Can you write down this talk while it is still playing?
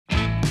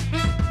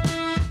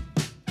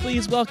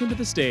Please welcome to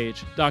the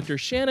stage Dr.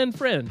 Shannon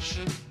French.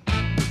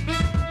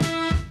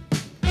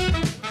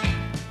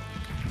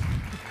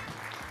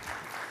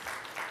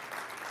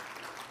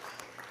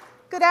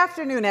 Good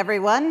afternoon,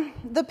 everyone.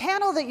 The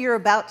panel that you're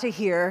about to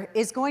hear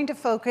is going to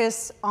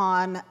focus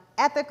on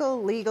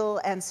ethical,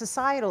 legal, and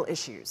societal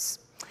issues.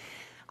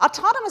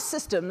 Autonomous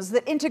systems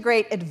that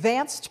integrate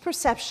advanced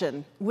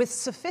perception with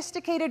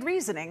sophisticated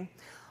reasoning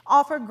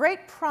offer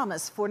great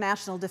promise for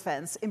national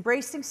defense,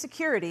 embracing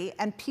security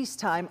and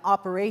peacetime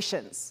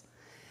operations.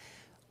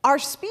 Our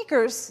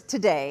speakers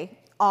today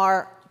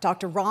are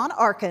Dr. Ron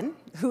Arkin,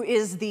 who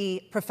is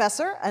the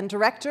professor and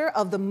director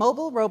of the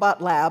Mobile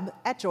Robot Lab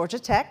at Georgia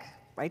Tech,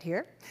 right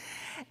here,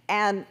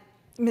 and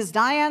Ms.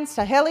 Diane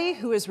Saheli,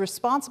 who is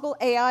responsible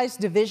AI's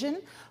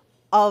division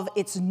of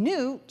its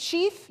new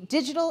Chief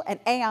Digital and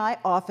AI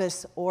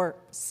Office, or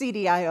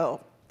CDIO.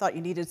 Thought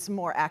you needed some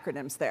more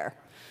acronyms there.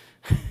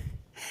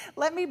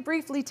 Let me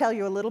briefly tell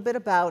you a little bit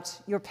about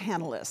your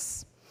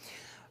panelists.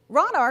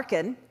 Ron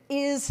Arkin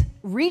is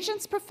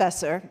Regents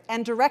Professor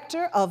and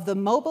Director of the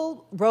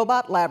Mobile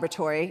Robot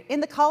Laboratory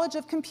in the College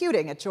of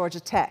Computing at Georgia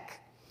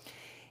Tech.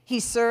 He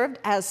served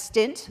as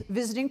stint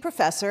visiting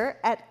professor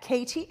at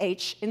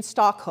KTH in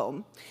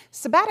Stockholm,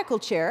 sabbatical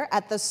chair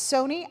at the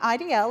Sony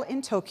IDL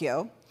in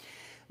Tokyo,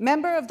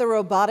 member of the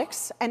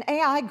Robotics and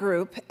AI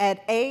group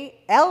at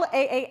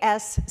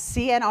LAAS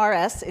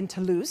CNRS in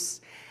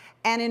Toulouse,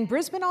 and in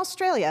Brisbane,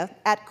 Australia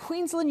at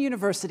Queensland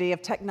University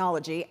of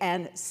Technology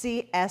and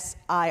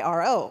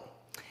CSIRO.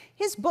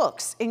 His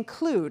books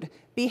include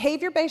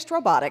Behavior-Based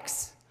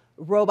Robotics,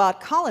 Robot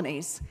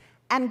Colonies,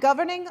 and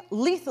Governing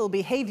Lethal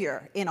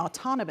Behavior in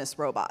Autonomous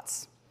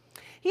Robots.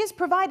 He has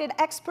provided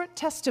expert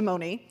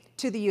testimony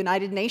to the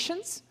United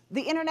Nations,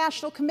 the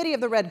International Committee of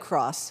the Red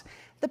Cross,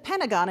 the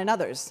Pentagon, and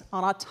others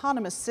on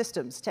autonomous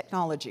systems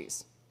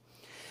technologies.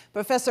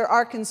 Professor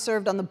Arkin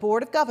served on the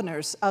Board of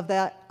Governors of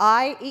the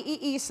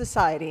IEEE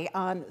Society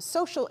on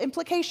Social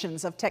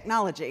Implications of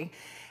Technology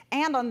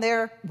and on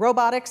their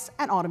Robotics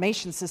and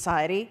Automation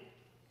Society,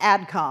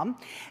 ADCOM,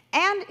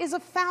 and is a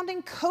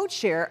founding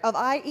co-chair of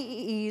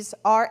IEEE's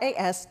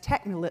RAS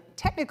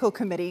Technical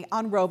Committee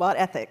on Robot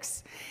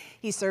Ethics.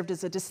 He served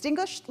as a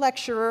distinguished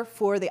lecturer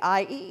for the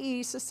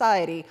IEEE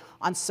Society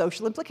on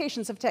Social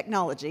Implications of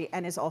Technology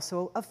and is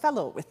also a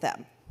fellow with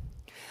them.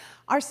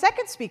 Our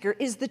second speaker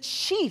is the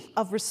Chief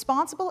of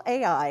Responsible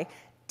AI,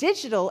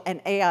 Digital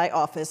and AI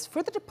Office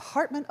for the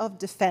Department of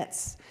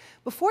Defense.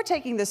 Before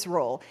taking this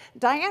role,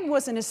 Diane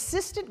was an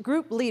assistant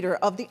group leader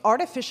of the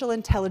Artificial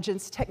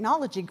Intelligence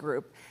Technology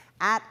Group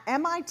at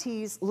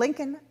MIT's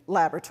Lincoln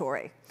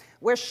Laboratory,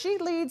 where she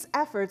leads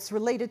efforts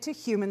related to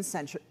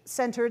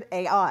human-centered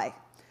AI.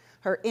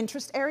 Her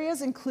interest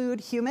areas include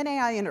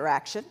human-AI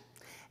interaction,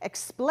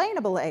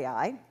 explainable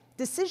AI,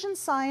 decision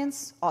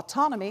science,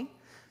 autonomy,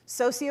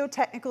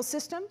 socio-technical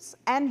systems,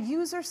 and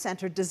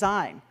user-centered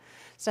design.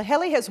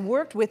 Saheli has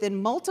worked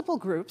within multiple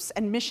groups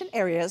and mission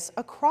areas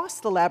across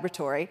the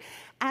laboratory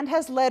and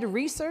has led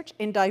research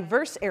in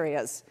diverse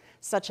areas,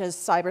 such as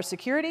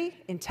cybersecurity,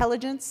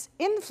 intelligence,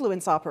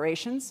 influence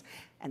operations,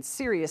 and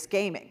serious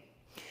gaming.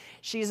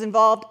 She is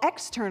involved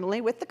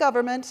externally with the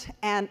government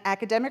and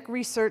academic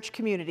research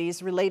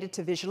communities related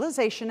to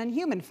visualization and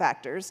human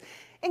factors,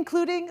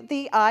 including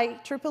the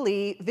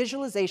IEEE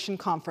Visualization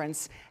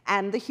Conference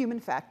and the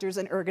Human Factors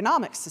and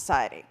Ergonomics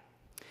Society.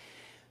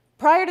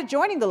 Prior to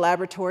joining the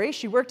laboratory,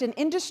 she worked in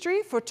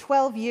industry for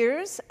 12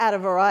 years at a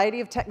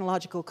variety of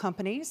technological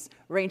companies,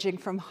 ranging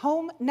from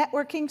home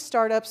networking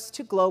startups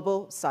to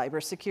global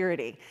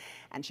cybersecurity.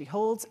 And she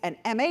holds an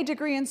MA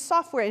degree in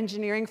software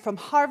engineering from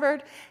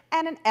Harvard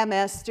and an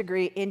MS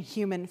degree in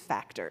human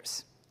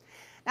factors.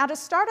 Now, to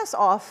start us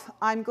off,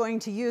 I'm going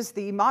to use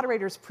the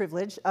moderator's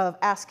privilege of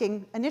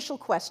asking initial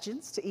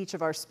questions to each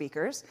of our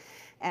speakers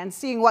and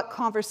seeing what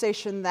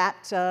conversation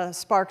that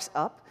sparks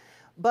up.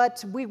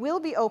 But we will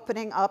be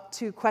opening up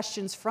to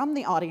questions from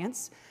the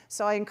audience,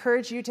 so I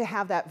encourage you to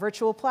have that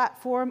virtual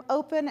platform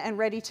open and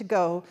ready to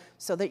go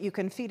so that you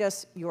can feed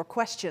us your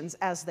questions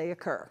as they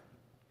occur.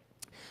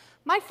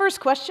 My first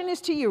question is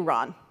to you,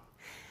 Ron.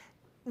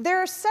 There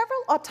are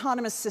several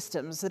autonomous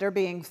systems that are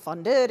being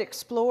funded,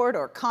 explored,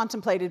 or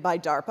contemplated by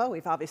DARPA.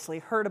 We've obviously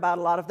heard about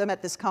a lot of them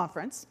at this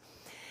conference.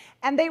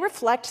 And they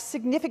reflect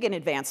significant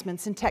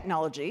advancements in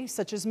technology,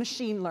 such as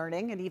machine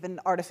learning and even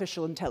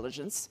artificial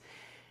intelligence.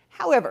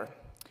 However,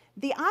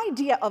 the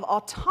idea of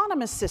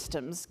autonomous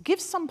systems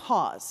gives some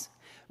pause,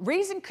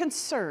 raising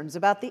concerns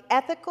about the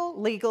ethical,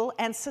 legal,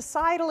 and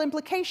societal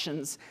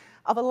implications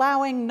of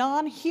allowing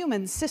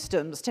non-human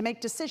systems to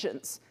make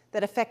decisions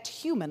that affect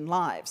human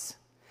lives.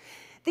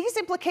 These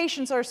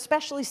implications are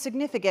especially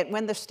significant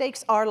when the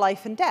stakes are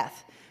life and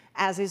death,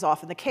 as is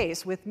often the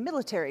case with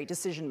military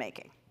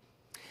decision-making.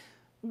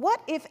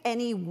 What, if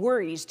any,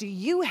 worries do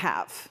you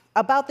have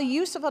about the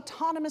use of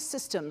autonomous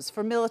systems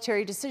for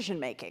military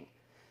decision-making?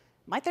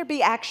 Might there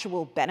be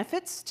actual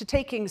benefits to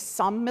taking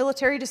some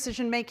military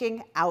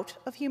decision-making out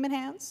of human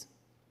hands?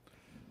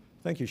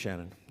 Thank you,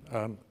 Shannon.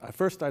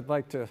 First, I'd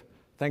like to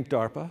thank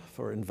DARPA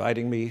for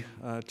inviting me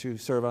to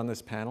serve on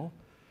this panel.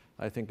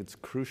 I think it's a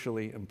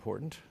crucially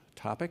important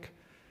topic,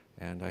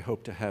 and I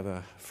hope to have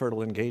a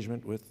fertile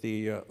engagement with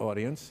the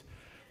audience.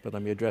 But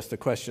let me address the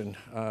question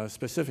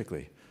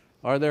specifically.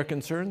 Are there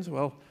concerns?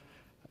 Well,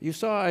 you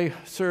saw I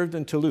served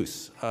in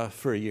Toulouse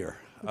for a year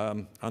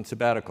on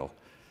sabbatical.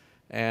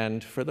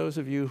 And for those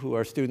of you who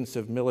are students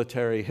of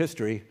military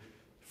history,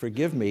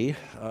 forgive me,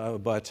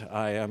 but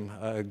I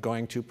am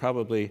going to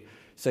probably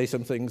say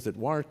some things that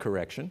warrant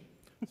correction,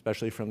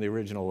 especially from the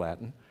original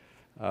Latin.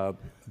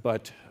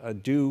 But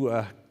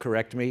do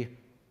correct me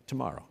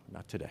tomorrow,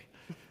 not today.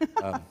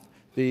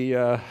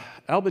 The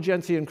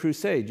Albigensian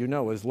Crusade, you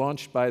know, was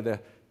launched by the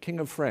King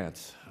of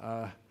France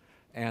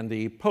and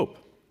the Pope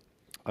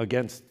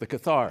against the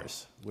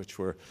Cathars, which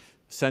were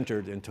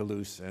centered in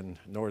Toulouse and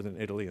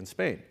northern Italy and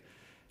Spain.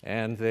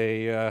 And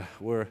they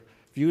were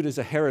viewed as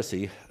a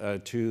heresy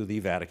to the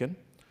Vatican.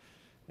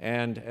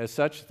 And as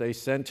such, they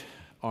sent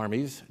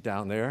armies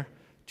down there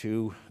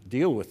to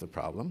deal with the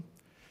problem.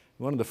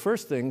 One of the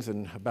first things,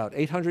 about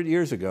 800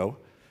 years ago,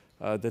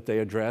 that they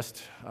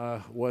addressed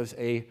was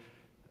a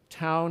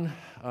town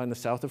in the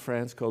south of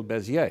France called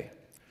Béziers.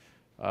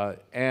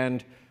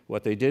 And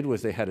what they did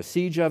was they had a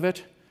siege of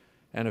it,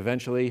 and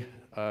eventually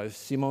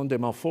Simon de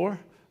Montfort,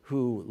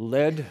 who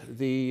led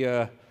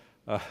the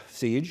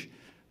siege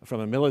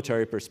from a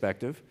military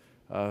perspective,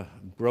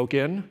 broke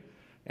in,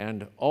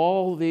 and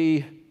all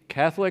the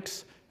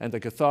Catholics and the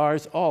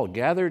Cathars all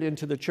gathered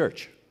into the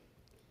church.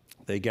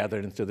 They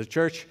gathered into the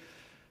church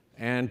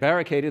and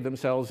barricaded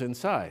themselves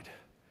inside.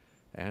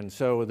 And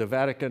so the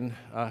Vatican,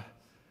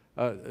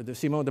 the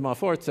Simon de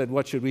Montfort said,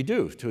 "What should we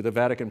do?" to the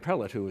Vatican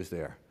prelate who was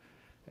there.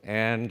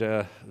 And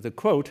the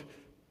quote,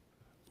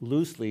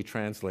 loosely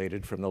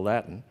translated from the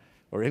Latin,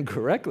 or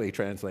incorrectly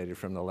translated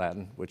from the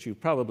Latin, which you've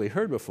probably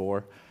heard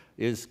before,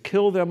 is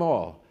 "Kill them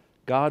all.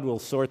 God will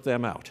sort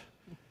them out."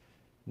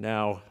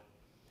 Now,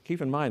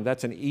 keep in mind,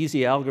 that's an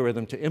easy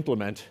algorithm to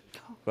implement,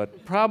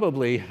 but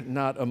probably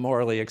not a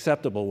morally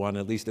acceptable one,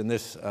 at least in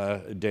this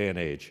day and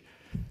age.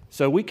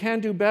 So we can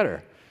do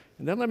better.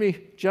 And then let me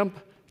jump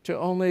to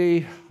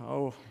only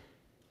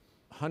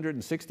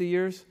 160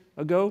 years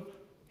ago,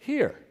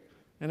 here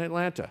in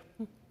Atlanta,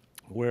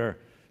 where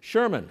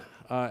Sherman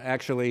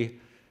actually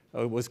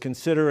was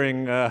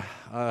considering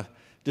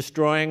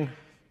destroying,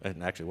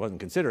 and actually wasn't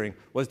considering,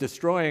 was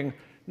destroying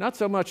not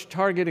so much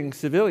targeting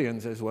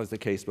civilians as was the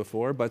case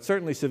before, but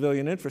certainly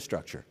civilian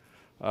infrastructure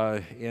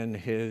in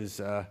his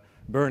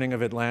burning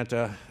of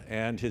Atlanta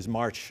and his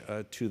march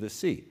to the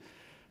sea.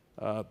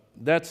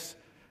 That's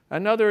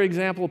another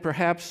example,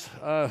 perhaps,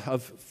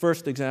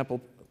 first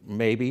example,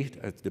 maybe,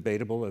 it's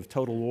debatable, of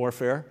total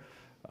warfare,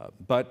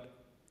 but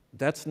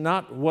that's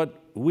not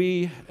what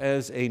we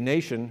as a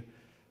nation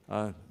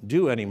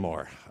do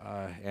anymore,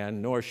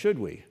 and nor should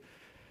we.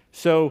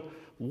 So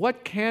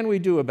what can we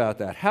do about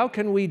that? How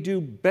can we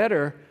do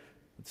better,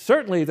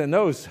 certainly than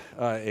those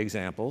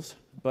examples,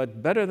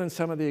 but better than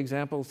some of the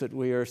examples that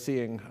we are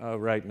seeing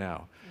right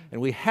now?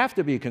 And we have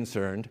to be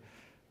concerned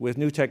with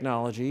new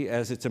technology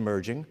as it's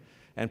emerging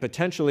and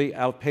potentially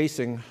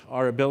outpacing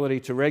our ability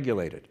to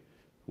regulate it.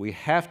 We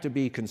have to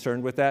be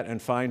concerned with that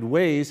and find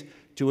ways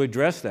to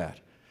address that.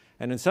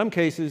 And in some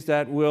cases,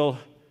 that will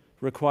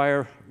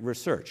require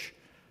research.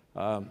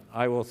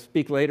 I will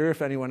speak later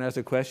if anyone has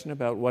a question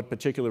about what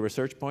particular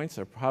research points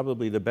are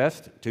probably the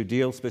best to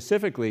deal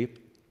specifically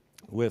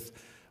with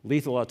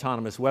lethal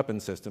autonomous weapon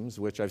systems,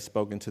 which I've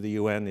spoken to the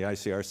UN, the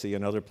ICRC,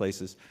 and other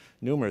places,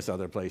 numerous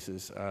other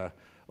places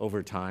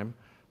over time.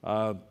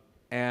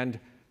 And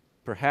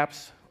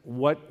perhaps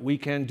what we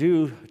can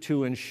do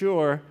to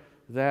ensure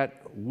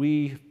that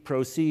we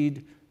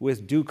proceed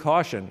with due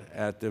caution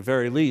at the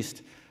very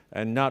least,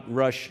 and not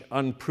rush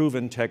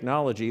unproven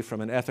technology from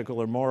an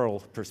ethical or moral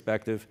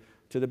perspective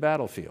to the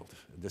battlefield,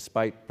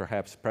 despite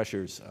perhaps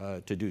pressures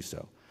to do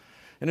so.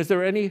 And is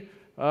there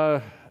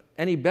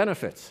any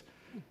benefits?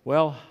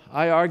 Well,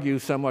 I argue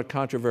somewhat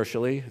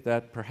controversially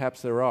that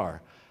perhaps there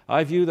are.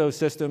 I view those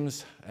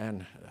systems,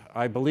 and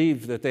I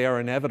believe that they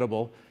are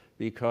inevitable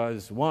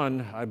because,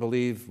 one, I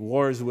believe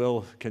wars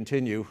will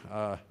continue,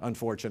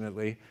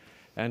 unfortunately,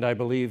 and I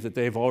believe that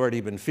they've already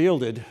been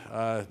fielded,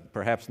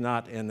 perhaps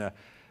not in the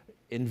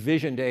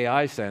envisioned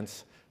AI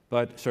sense,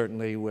 but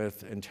certainly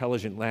with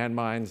intelligent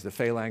landmines, the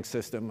Phalanx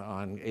system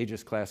on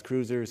Aegis-class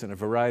cruisers, and a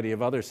variety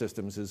of other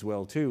systems as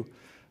well, too.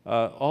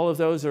 All of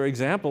those are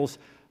examples,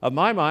 of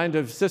my mind,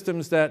 of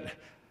systems that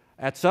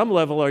at some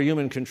level are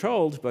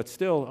human-controlled, but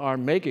still are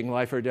making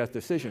life or death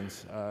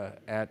decisions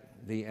at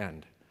the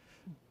end.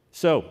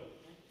 So,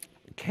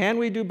 can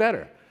we do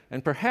better?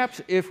 And perhaps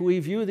if we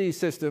view these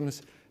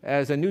systems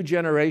as a new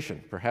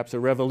generation, perhaps a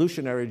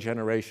revolutionary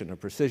generation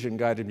of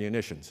precision-guided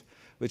munitions,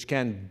 which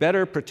can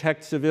better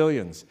protect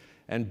civilians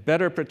and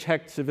better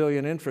protect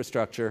civilian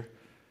infrastructure,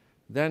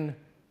 then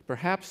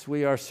perhaps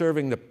we are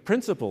serving the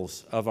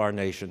principles of our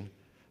nation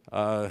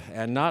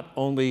and not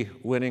only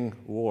winning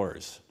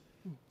wars.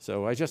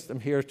 So I just am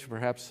here to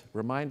perhaps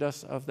remind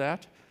us of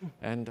that,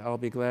 and I'll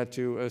be glad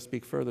to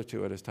speak further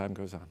to it as time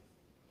goes on.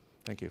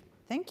 Thank you.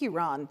 Thank you,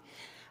 Ron.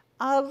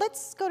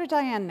 Let's go to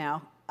Diane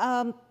now.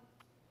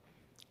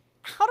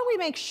 how do we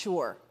make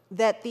sure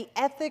that the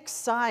ethics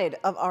side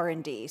of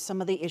R&D,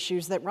 some of the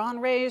issues that Ron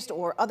raised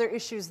or other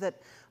issues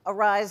that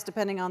arise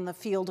depending on the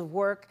field of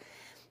work,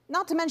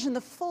 not to mention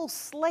the full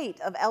slate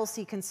of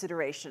LC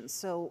considerations,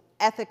 so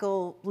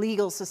ethical,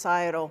 legal,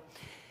 societal,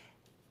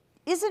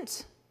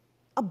 isn't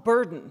a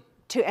burden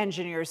to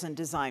engineers and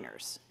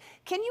designers?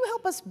 Can you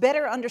help us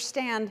better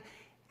understand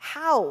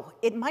how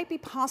it might be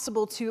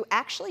possible to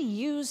actually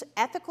use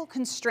ethical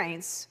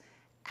constraints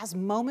as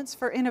moments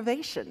for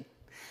innovation?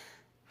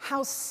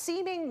 How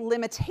seeming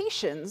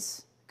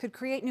limitations could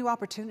create new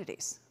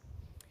opportunities?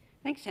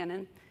 Thanks,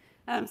 Shannon.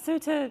 So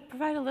to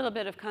provide a little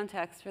bit of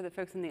context for the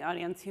folks in the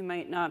audience who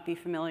might not be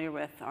familiar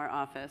with our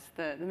office,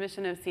 the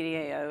mission of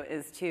CDAO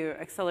is to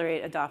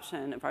accelerate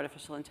adoption of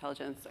artificial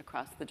intelligence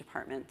across the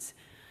department.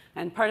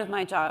 And part of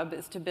my job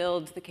is to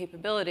build the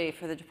capability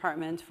for the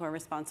Department for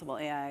Responsible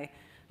AI,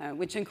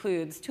 which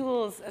includes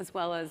tools as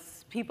well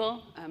as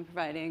people,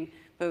 providing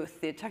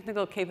both the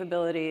technical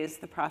capabilities,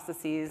 the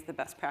processes, the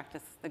best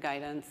practice, the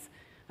guidance,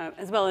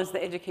 as well as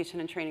the education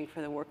and training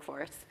for the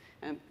workforce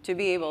to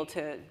be able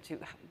to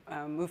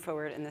move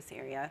forward in this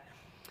area.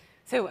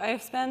 So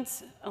I've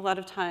spent a lot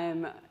of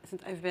time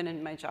since I've been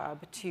in my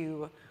job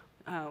to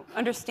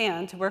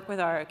work with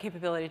our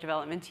capability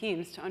development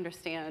teams to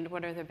understand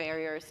what are the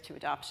barriers to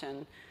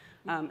adoption.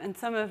 And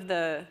some of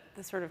the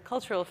sort of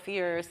cultural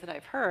fears that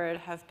I've heard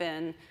have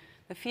been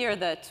the fear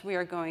that we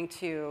are going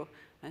to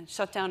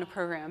shut down a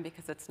program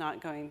because it's not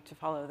going to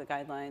follow the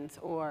guidelines,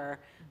 or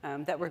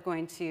that we're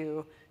going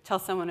to tell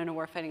someone in a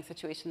warfighting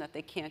situation that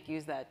they can't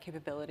use that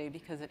capability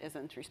because it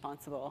isn't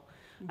responsible.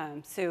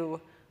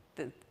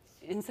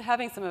 In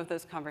having some of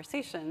those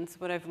conversations,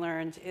 what I've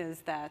learned is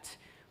that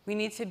we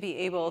need to be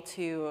able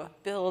to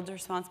build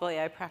responsible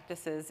AI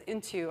practices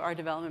into our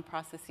development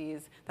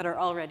processes that are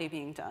already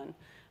being done.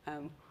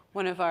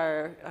 One of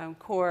our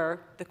core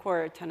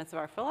tenets of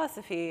our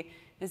philosophy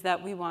is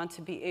that we want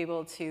to be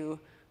able to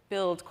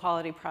build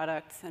quality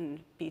products and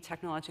be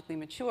technologically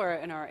mature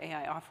in our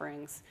AI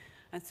offerings.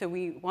 And so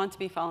we want to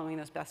be following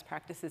those best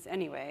practices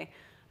anyway.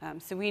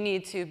 So we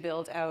need to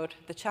build out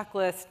the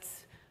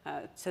checklists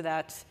so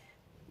that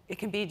it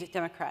can be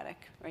democratic,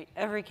 right?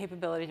 Every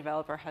capability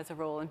developer has a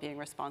role in being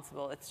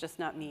responsible. It's just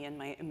not me and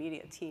my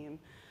immediate team.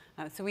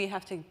 So we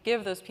have to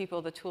give those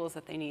people the tools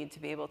that they need to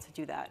be able to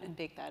do that and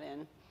bake that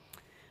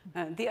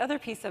in. The other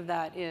piece of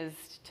that is,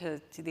 to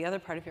the other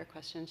part of your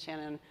question,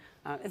 Shannon,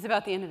 is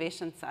about the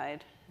innovation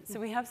side. So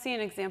we have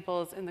seen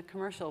examples in the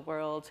commercial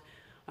world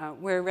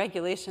where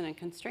regulation and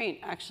constraint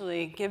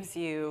actually gives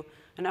you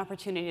an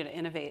opportunity to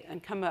innovate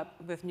and come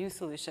up with new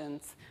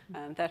solutions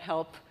that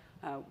help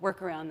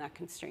work around that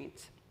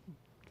constraint.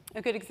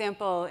 A good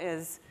example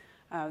is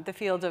the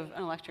field of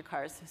electric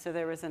cars. So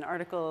there was an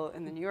article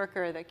in the New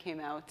Yorker that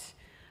came out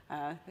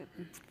a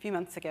few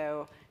months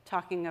ago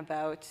talking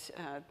about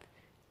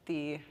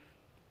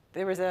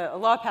there was a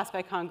law passed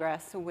by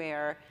Congress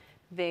where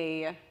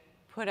they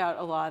put out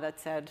a law that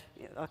said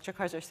electric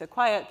cars are so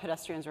quiet,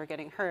 pedestrians are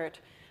getting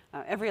hurt.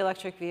 Every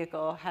electric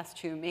vehicle has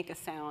to make a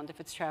sound if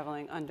it's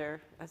traveling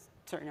under a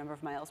certain number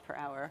of miles per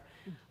hour.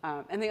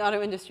 And the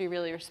auto industry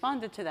really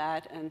responded to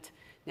that and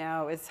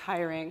now is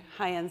hiring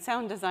high-end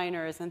sound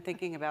designers and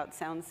thinking about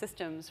sound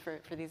systems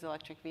for these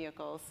electric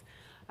vehicles.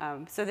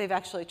 So they've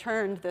actually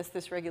turned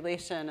this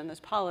regulation and this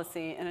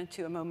policy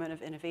into a moment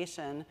of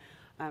innovation.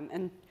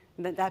 And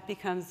that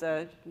becomes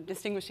a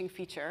distinguishing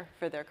feature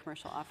for their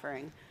commercial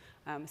offering.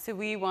 So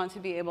we want to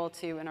be able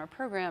to, in our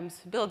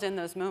programs, build in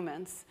those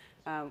moments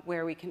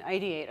where we can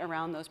ideate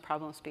around those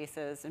problem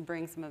spaces and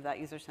bring some of that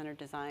user-centered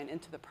design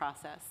into the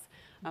process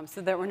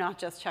so that we're not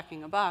just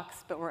checking a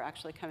box, but we're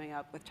actually coming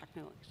up with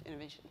technical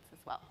innovations as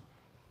well.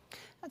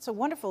 That's a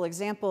wonderful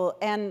example,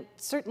 and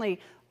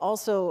certainly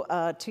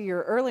also to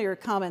your earlier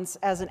comments,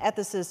 as an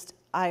ethicist,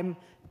 I'm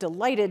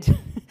delighted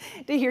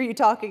to hear you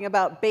talking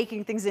about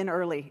baking things in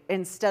early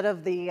instead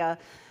of the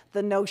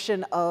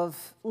notion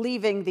of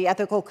leaving the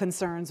ethical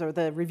concerns or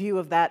the review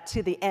of that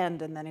to the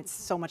end, and then it's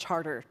so much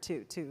harder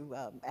to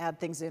add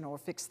things in or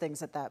fix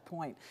things at that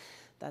point.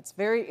 That's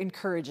very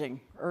encouraging,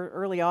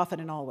 early,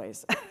 often, and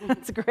always.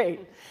 That's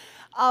great.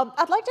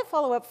 I'd like to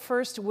follow up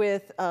first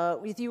with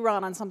you,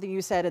 Ron, on something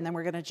you said, and then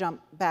we're going to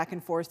jump back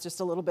and forth just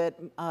a little bit,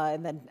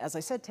 and then, as I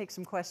said, take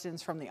some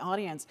questions from the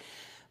audience.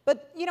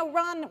 But, you know,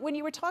 Ron, when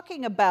you were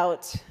talking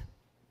about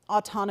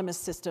autonomous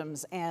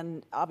systems,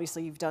 and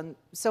obviously you've done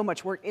so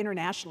much work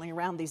internationally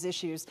around these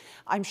issues,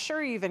 I'm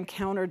sure you've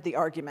encountered the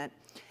argument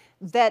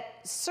that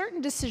certain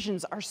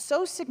decisions are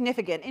so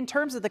significant in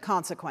terms of the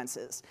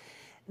consequences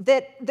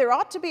that there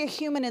ought to be a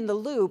human in the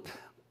loop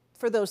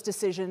for those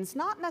decisions,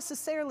 not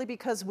necessarily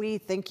because we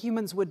think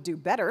humans would do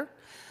better,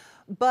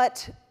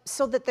 but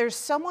so that there's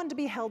someone to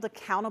be held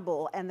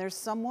accountable and there's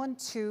someone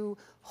to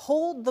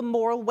hold the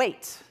moral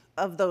weight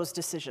of those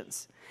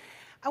decisions.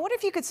 I wonder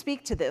if you could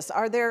speak to this.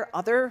 Are there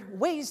other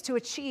ways to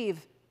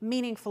achieve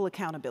meaningful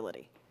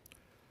accountability?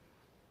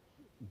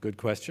 Good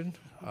question.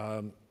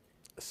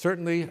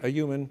 Certainly a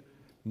human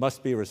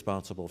must be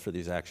responsible for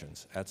these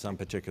actions at some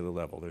particular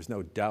level. There's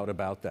no doubt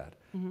about that.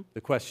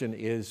 The question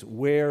is,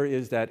 where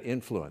is that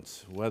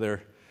influence?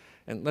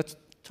 And let's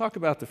talk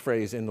about the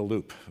phrase "in the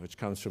loop," which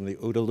comes from the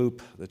OODA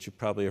loop that you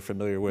probably are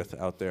familiar with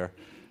out there.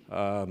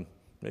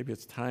 Maybe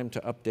it's time to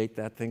update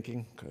that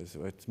thinking, because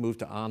it's moved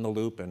to "on the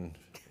loop" and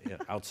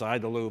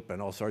outside the loop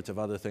and all sorts of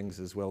other things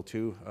as well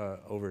too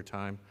over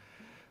time.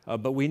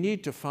 But we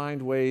need to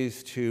find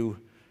ways to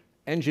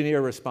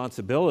engineer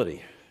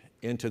responsibility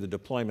into the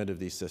deployment of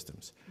these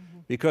systems.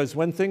 Because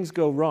when things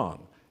go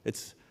wrong,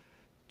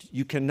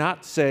 you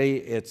cannot say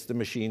it's the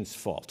machine's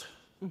fault,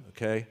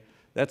 okay?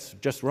 That's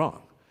just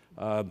wrong.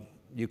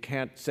 You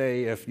can't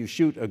say if you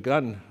shoot a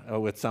gun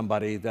with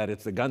somebody that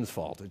it's the gun's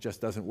fault. It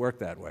just doesn't work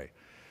that way.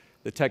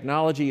 The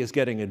technology is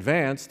getting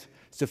advanced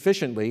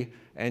sufficiently,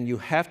 and you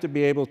have to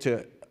be able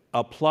to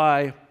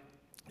apply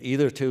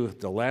either to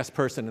the last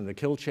person in the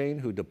kill chain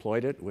who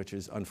deployed it, which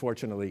is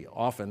unfortunately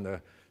often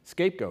the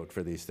scapegoat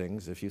for these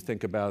things. If you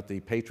think about the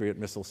Patriot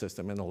missile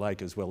system and the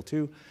like as well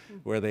too,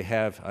 where they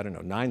have, I don't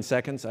know, 9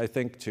 seconds, I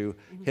think, to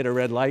hit a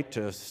red light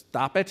to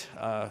stop it.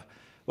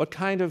 What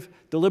kind of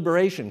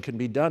deliberation can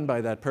be done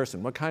by that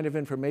person? What kind of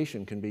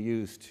information can be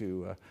used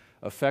to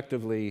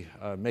effectively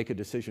make a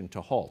decision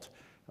to halt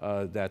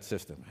that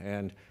system?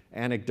 And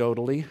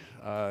anecdotally,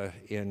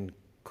 in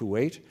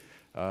Kuwait,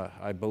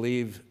 I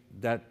believe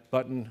that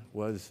button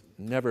was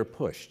never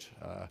pushed.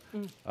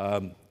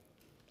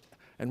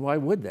 And why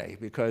would they?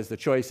 Because the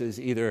choice is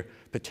either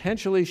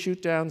potentially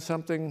shoot down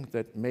something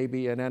that may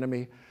be an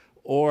enemy,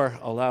 or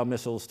allow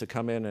missiles to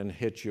come in and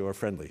hit your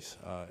friendlies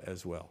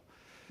as well.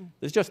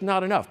 There's just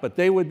not enough, but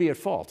they would be at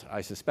fault,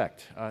 I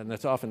suspect, and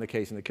that's often the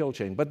case in the kill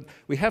chain. But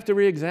we have to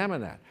re-examine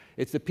that.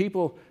 It's the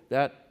people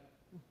that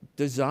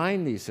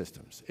design these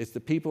systems. It's the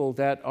people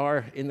that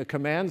are in the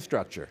command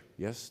structure,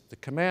 yes, the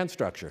command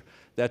structure,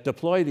 that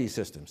deploy these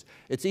systems.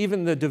 It's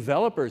even the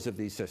developers of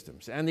these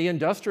systems and the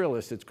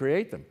industrialists that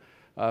create them.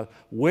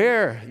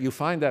 Where you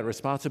find that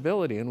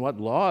responsibility and what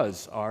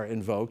laws are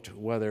invoked,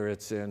 whether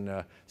it's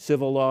in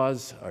civil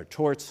laws or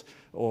torts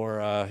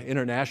or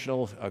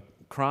international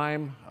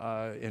crime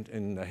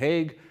in The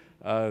Hague,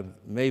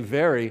 may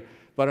vary,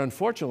 but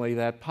unfortunately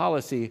that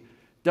policy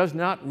does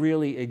not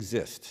really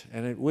exist,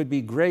 and it would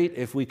be great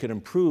if we could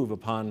improve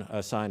upon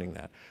assigning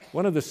that.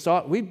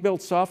 We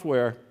built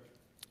software,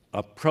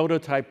 a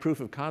prototype proof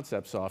of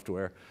concept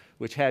software,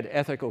 which had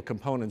ethical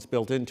components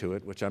built into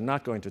it, which I'm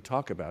not going to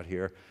talk about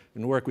here,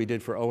 in work we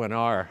did for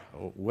ONR,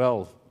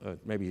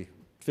 maybe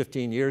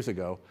 15 years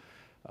ago,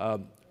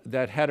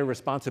 that had a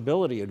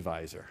responsibility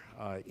advisor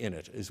in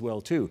it as well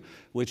too,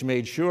 which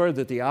made sure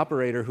that the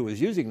operator who was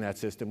using that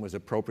system was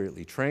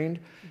appropriately trained,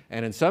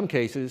 and in some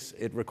cases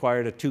it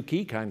required a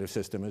two-key kind of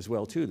system as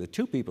well too, that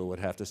 2 people would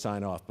have to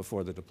sign off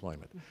before the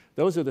deployment.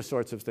 Those are the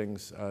sorts of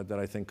things that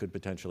I think could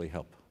potentially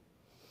help.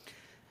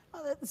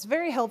 Well, that's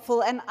very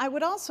helpful, and I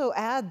would also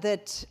add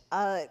that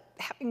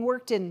having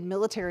worked in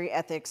military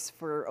ethics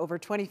for over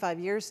 25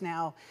 years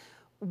now,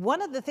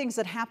 one of the things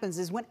that happens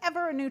is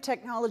whenever a new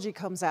technology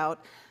comes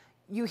out,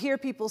 you hear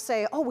people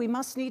say, oh, we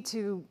must need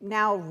to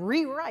now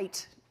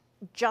rewrite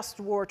just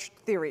war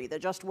theory, the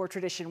just war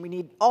tradition. We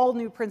need all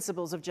new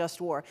principles of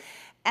just war.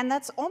 And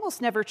that's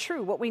almost never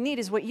true. What we need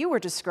is what you were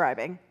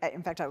describing.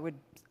 In fact, I would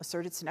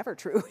assert it's never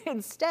true.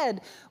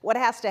 Instead, what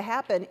has to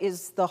happen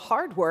is the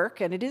hard work,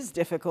 and it is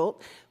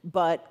difficult,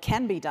 but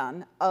can be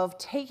done, of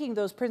taking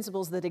those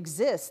principles that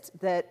exist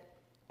that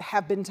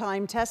have been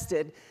time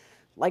tested,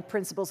 like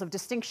principles of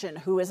distinction,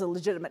 who is a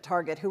legitimate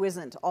target, who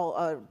isn't,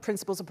 all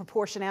principles of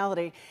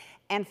proportionality,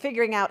 and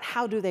figuring out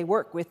how do they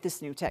work with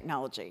this new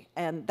technology.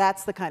 And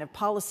that's the kind of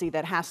policy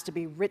that has to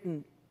be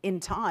written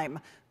in time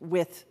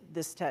with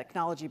this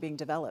technology being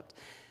developed.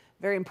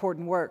 Very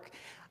important work.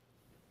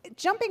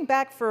 Jumping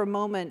back for a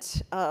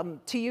moment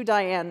to you,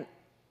 Diane,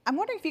 I'm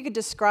wondering if you could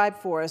describe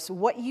for us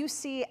what you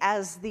see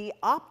as the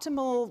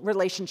optimal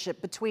relationship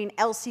between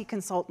LC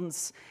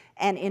consultants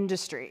and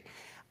industry.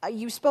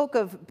 You spoke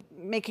of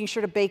making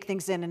sure to bake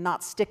things in and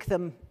not stick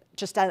them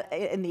just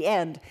in the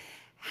end.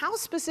 How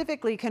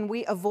specifically can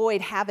we avoid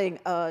having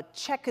a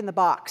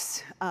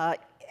check-in-the-box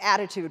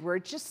attitude where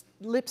just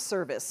lip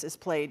service is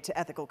played to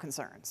ethical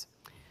concerns?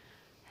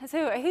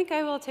 So I think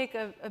I will take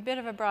a bit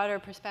of a broader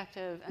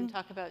perspective and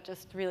talk about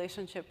just the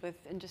relationship with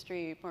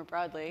industry more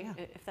broadly,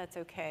 if that's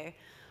okay.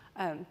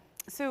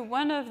 So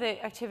one of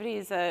the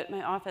activities that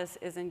my office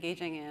is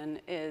engaging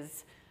in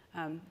is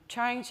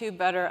trying to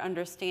better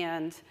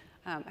understand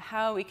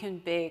how we can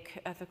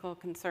bake ethical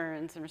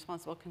concerns and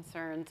responsible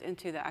concerns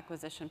into the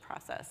acquisition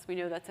process. We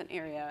know that's an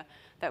area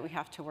that we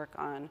have to work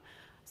on.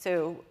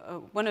 So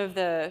one of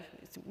the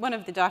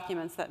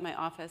documents that my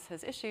office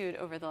has issued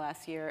over the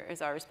last year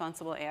is our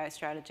Responsible AI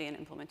Strategy and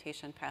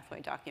Implementation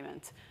Pathway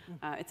document.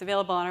 It's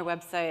available on our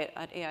website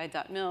at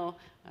ai.mil.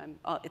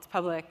 It's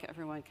public.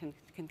 Everyone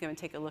can go and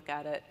take a look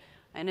at it.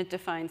 And it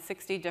defines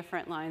 60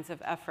 different lines of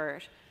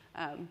effort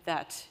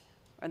that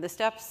are the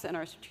steps in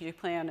our strategic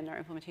plan and our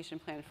implementation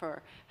plan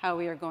for how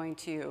we are going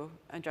to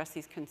address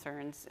these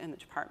concerns in the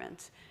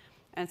department.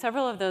 And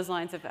several of those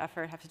lines of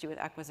effort have to do with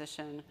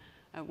acquisition.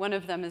 One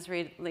of them is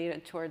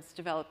related towards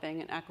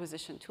developing an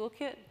acquisition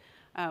toolkit,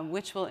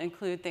 which will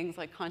include things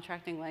like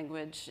contracting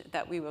language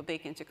that we will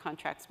bake into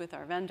contracts with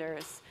our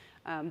vendors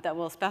that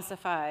will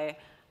specify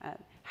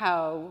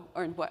how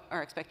or what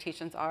our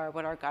expectations are,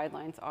 what our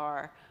guidelines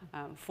are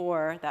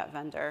for that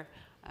vendor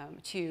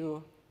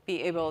to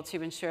be able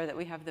to ensure that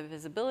we have the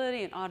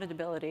visibility and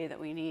auditability that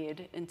we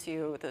need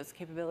into those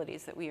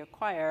capabilities that we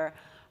acquire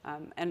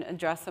and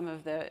address some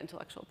of the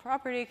intellectual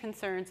property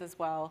concerns as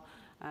well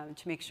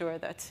to make sure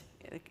that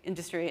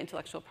industry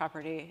intellectual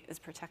property is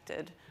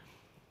protected.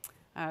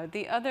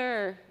 The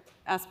other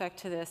aspect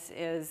to this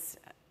is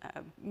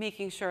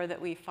making sure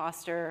that we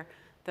foster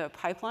the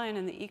pipeline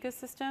and the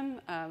ecosystem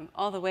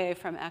all the way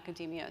from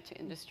academia to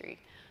industry.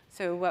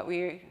 So what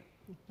we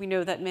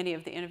know that many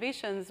of the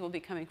innovations will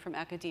be coming from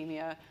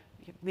academia,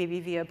 maybe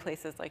via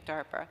places like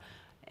DARPA.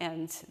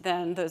 And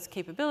then those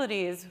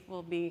capabilities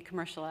will be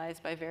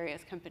commercialized by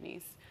various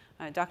companies.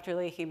 Dr.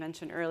 Leahy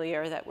mentioned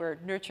earlier that we're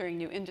nurturing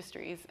new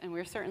industries, and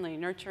we're certainly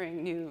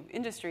nurturing new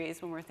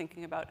industries when we're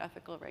thinking about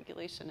ethical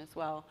regulation as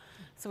well.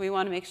 So we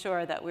want to make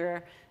sure that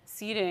we're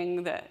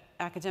seeding the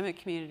academic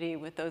community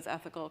with those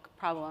ethical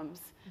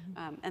problems,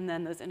 and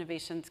then those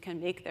innovations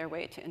can make their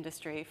way to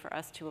industry for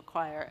us to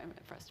acquire and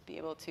for us to be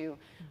able to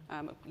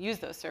use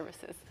those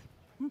services.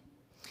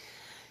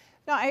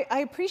 No,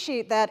 I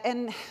appreciate that.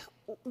 And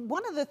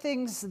one of the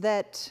things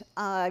that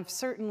I've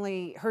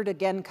certainly heard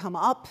again come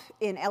up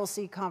in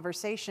LC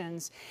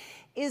conversations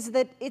is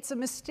that it's a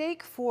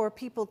mistake for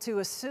people to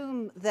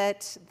assume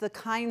that the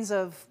kinds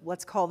of,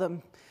 let's call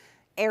them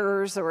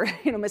errors or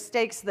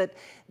mistakes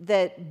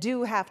that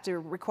do have to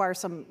require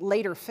some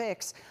later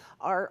fix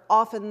are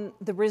often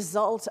the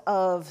result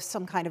of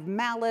some kind of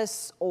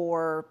malice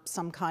or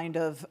some kind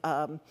of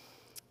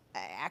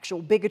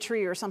actual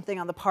bigotry or something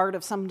on the part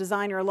of some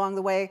designer along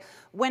the way,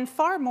 when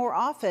far more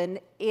often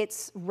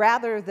it's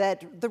rather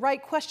that the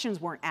right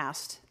questions weren't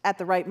asked at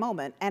the right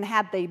moment, and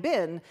had they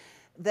been,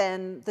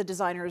 then the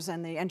designers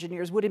and the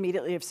engineers would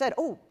immediately have said,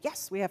 oh,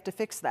 yes, we have to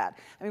fix that.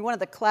 I mean, one of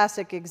the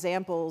classic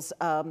examples,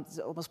 it's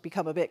almost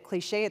become a bit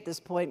cliche at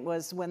this point,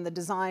 was when the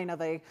design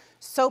of a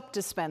soap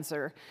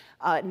dispenser,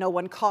 no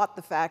one caught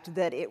the fact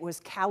that it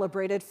was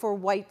calibrated for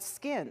white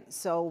skin.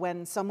 So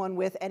when someone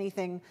with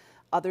anything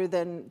other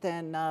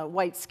than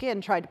white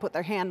skin tried to put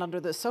their hand under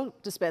the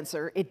soap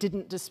dispenser, it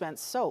didn't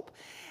dispense soap.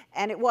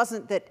 And it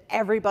wasn't that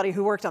everybody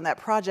who worked on that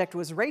project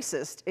was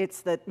racist,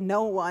 it's that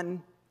no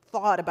one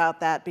thought about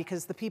that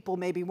because the people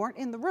maybe weren't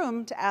in the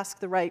room to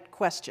ask the right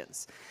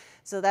questions.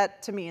 So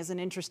that, to me, is an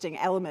interesting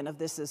element of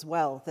this as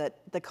well, that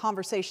the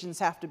conversations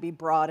have to be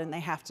broad and they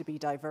have to be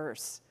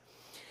diverse.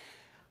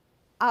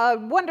 I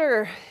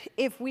wonder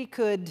if we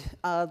could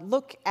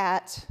look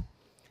at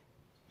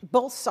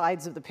both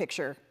sides of the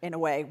picture in a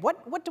way.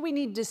 What do we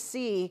need to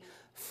see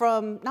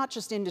from not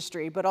just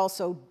industry, but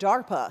also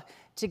DARPA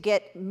to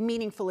get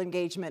meaningful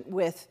engagement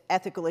with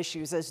ethical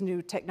issues as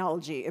new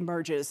technology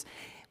emerges?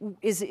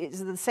 Is it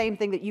the same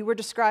thing that you were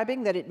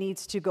describing, that it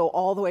needs to go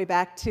all the way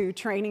back to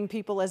training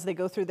people as they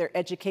go through their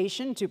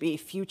education to be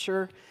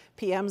future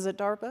PMs at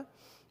DARPA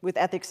with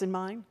ethics in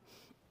mind?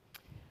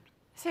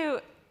 So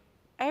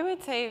I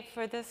would say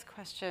for this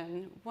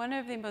question, one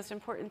of the most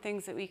important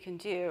things that we can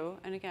do,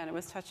 and again, it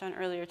was touched on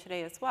earlier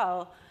today as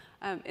well,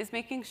 is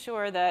making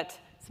sure that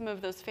some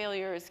of those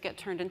failures get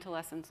turned into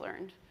lessons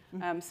learned.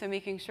 So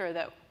making sure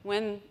that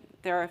when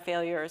there are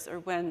failures or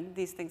when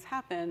these things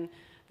happen,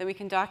 that we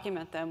can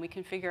document them, we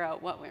can figure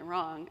out what went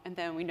wrong, and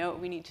then we know what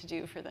we need to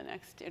do for the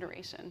next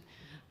iteration.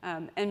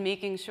 And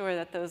making sure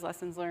that those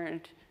lessons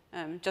learned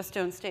just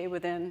don't stay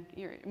within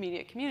your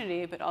immediate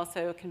community, but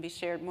also can be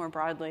shared more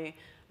broadly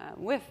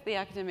with the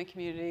academic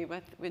community,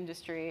 with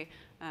industry,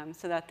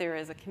 so that there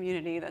is a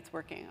community that's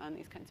working on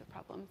these kinds of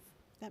problems.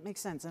 That makes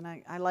sense, and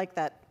I like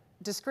that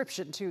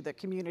description too, the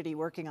community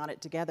working on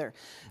it together.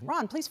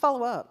 Ron, please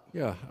follow up.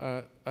 Yeah,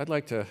 I'd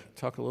like to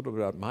talk a little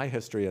bit about my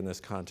history in this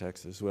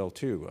context as well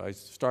too. I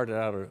started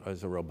out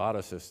as a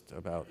roboticist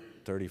about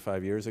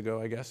 35 years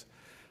ago, I guess,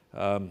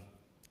 and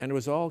it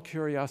was all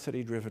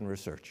curiosity-driven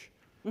research.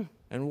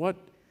 And what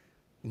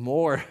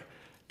more,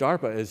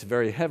 DARPA is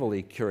very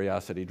heavily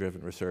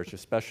curiosity-driven research,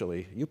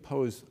 especially. You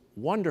pose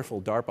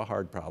wonderful DARPA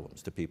hard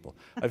problems to people.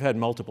 I've had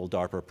multiple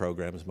DARPA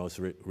programs, most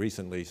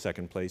recently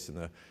second place in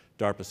the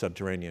DARPA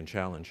Subterranean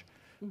Challenge.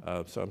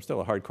 So I'm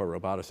still a hardcore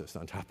roboticist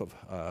on top of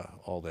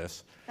all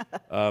this.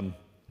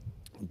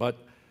 But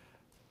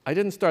I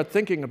didn't start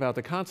thinking about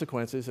the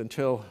consequences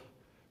until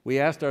we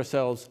asked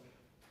ourselves,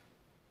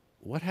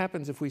 what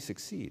happens if we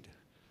succeed?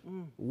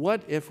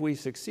 What if we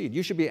succeed?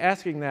 You should be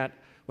asking that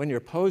when you're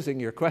posing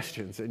your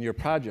questions and your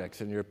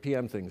projects and your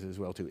PM things as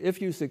well too.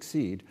 If you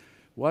succeed,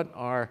 what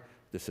are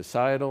the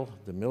societal,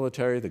 the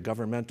military, the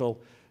governmental,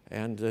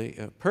 and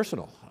the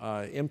personal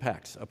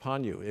impacts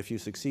upon you if you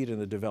succeed in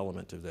the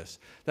development of this?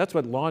 That's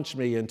what launched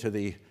me into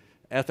the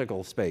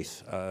ethical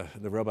space,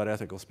 the robot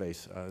ethical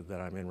space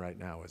that I'm in right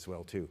now as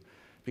well too.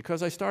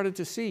 Because I started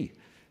to see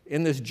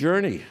in this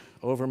journey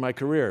over my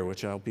career,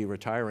 which I'll be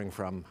retiring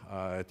from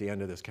at the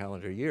end of this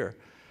calendar year,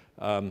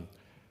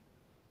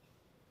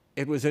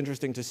 it was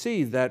interesting to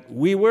see that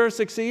we were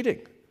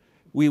succeeding.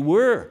 We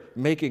were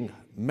making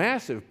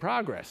massive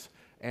progress,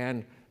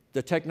 and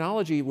the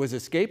technology was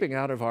escaping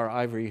out of our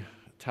ivory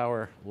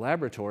tower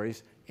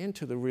laboratories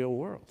into the real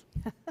world.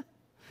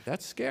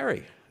 That's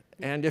scary.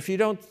 And if you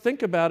don't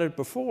think about it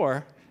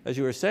before, as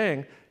you were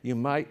saying, you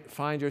might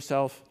find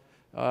yourself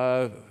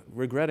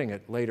regretting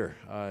it later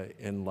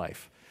in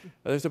life.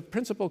 There's a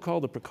principle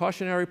called the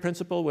precautionary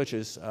principle, which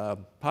is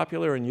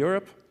popular in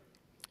Europe,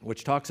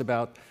 which talks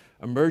about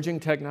emerging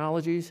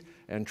technologies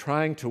and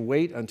trying to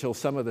wait until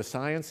some of the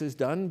science is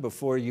done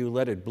before you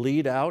let it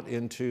bleed out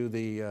into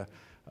the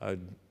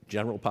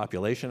general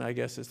population, I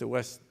guess is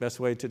the best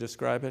way to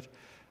describe it.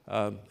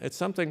 It's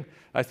something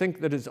I think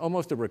that is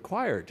almost a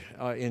required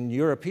in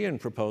European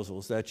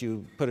proposals, that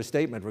you put a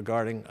statement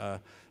regarding,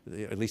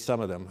 at least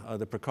some of them,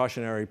 the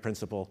precautionary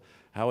principle,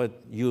 how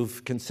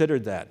you've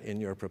considered that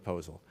in your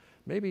proposal.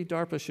 Maybe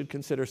DARPA should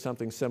consider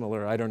something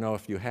similar. I don't know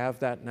if you have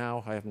that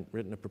now. I haven't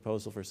written a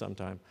proposal for some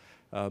time,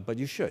 but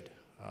you should,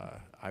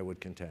 I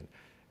would contend.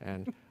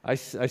 And I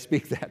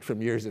speak that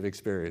from years of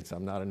experience.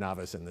 I'm not a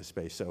novice in this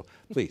space, so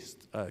please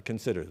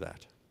consider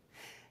that.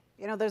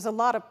 You know, there's a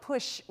lot of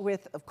push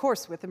with, of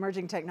course, with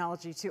emerging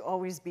technology to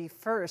always be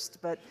first,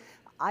 but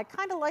I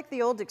kind of like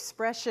the old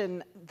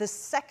expression, the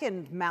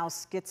second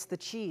mouse gets the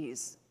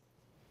cheese.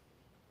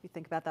 You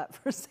think about that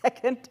for a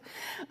second.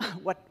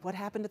 What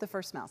happened to the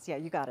first mouse? Yeah,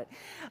 you got it.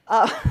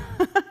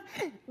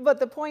 But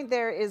the point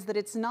there is that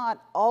it's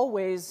not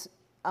always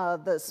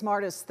the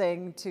smartest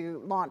thing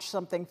to launch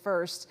something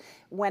first,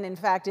 when in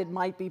fact it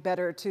might be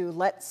better to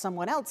let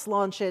someone else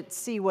launch it,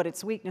 see what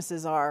its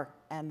weaknesses are,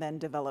 and then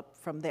develop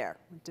from there.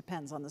 It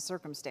depends on the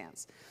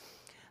circumstance.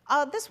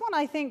 This one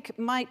I think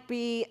might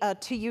be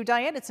to you,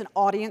 Diane. It's an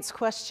audience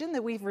question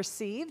that we've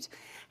received.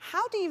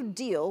 How do you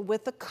deal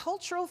with the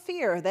cultural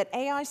fear that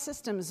AI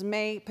systems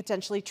may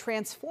potentially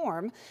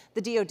transform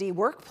the DoD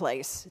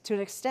workplace to an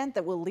extent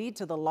that will lead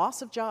to the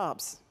loss of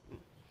jobs?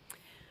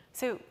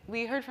 So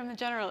we heard from the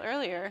general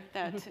earlier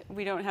that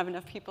we don't have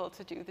enough people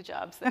to do the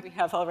jobs that we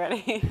have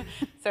already.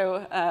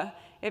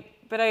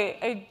 But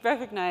I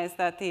recognize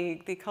that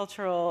the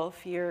cultural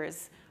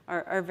fears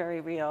are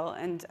very real,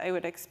 and I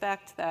would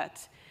expect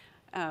that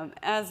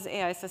as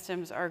AI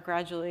systems are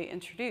gradually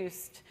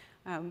introduced,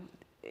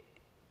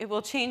 it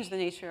will change the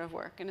nature of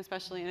work, and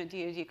especially in a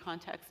DoD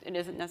context, it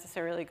isn't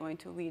necessarily going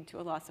to lead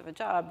to a loss of a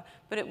job,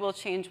 but it will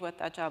change what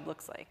that job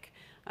looks like.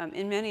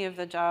 In many of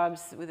the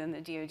jobs within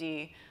the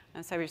DoD,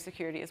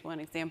 cybersecurity is one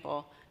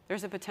example,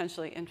 there's a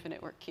potentially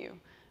infinite work queue.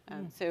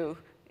 So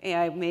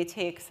AI may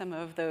take some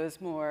of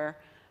those more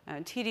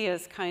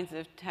tedious kinds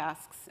of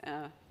tasks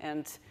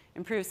and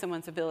improve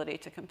someone's ability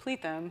to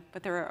complete them,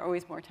 but there are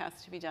always more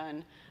tasks to be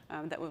done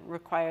that will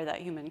require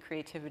that human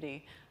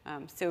creativity.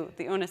 So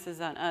the onus is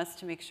on us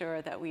to make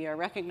sure that we are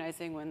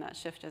recognizing when that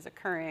shift is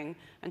occurring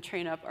and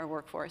train up our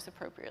workforce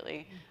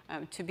appropriately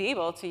to be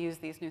able to use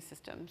these new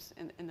systems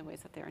in the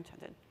ways that they're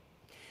intended.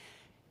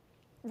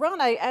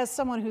 Ron, as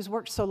someone who's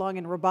worked so long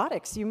in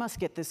robotics, you must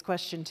get this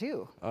question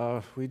too.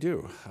 We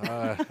do,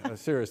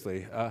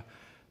 seriously.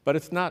 But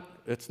it's not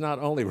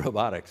only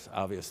robotics,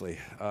 obviously.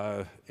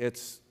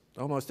 It's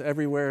almost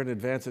everywhere in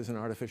advances in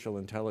artificial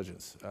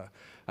intelligence.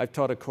 I've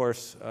taught a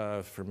course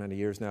for many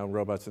years now,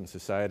 Robots in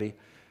Society,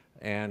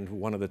 and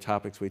one of the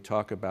topics we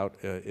talk about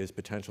is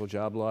potential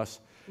job loss.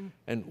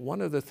 And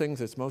one of the things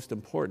that's most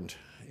important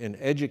in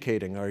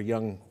educating our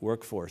young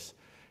workforce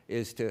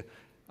is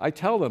I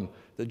tell them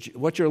that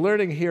what you're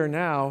learning here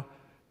now,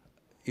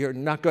 you're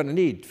not going to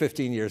need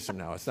 15 years from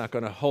now. It's not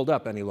going to hold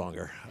up any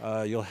longer.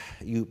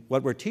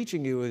 What we're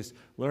teaching you is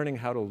learning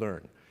how to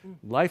learn.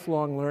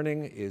 Lifelong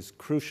learning is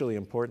crucially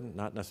important,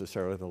 not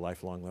necessarily the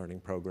lifelong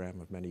learning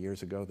program of many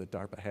years ago that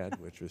DARPA had,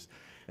 which was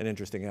an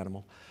interesting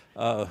animal.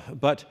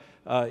 But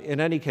in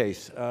any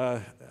case,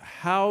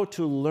 how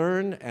to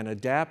learn and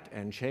adapt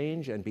and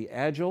change and be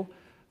agile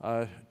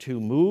to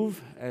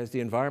move as the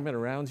environment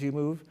around you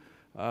move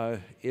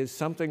is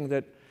something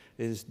that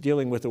is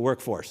dealing with the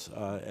workforce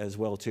as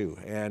well too.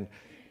 And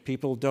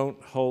people don't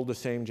hold the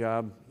same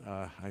job.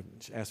 I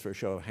asked for a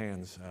show of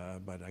hands,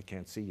 but I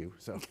can't see you.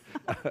 So,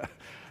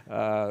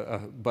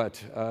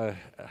 but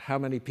how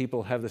many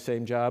people have the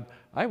same job?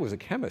 I was a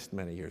chemist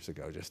many years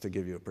ago, just to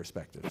give you a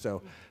perspective.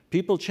 So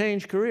people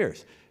change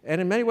careers.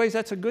 And in many ways,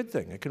 that's a good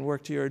thing. It can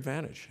work to your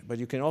advantage. But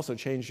you can also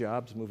change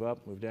jobs, move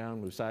up, move down,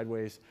 move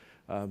sideways.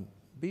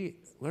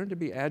 Learn to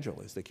be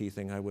agile is the key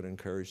thing I would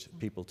encourage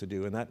people to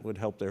do, and that would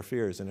help their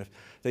fears. And if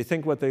they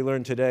think what they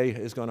learn today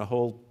is going to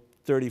hold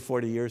 30,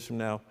 40 years from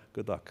now,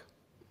 good luck.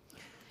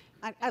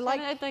 I'd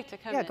like to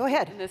come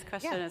in this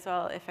question as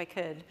well, if I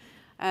could.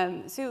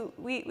 So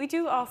we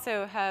do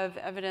also have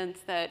evidence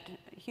that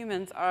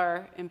humans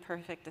are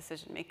imperfect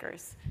decision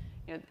makers.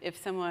 You know,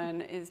 if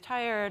someone is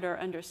tired or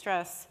under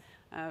stress,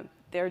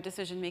 their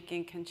decision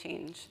making can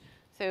change.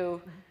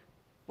 So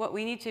what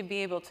we need to be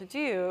able to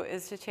do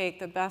is to take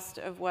the best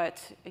of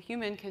what a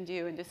human can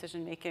do in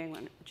decision making,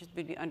 which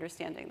would be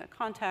understanding the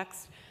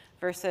context,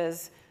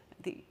 versus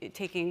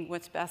taking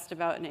what's best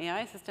about an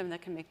AI system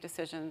that can make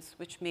decisions,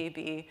 which may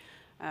be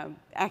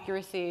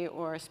accuracy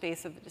or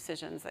space of the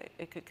decisions that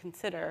it could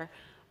consider,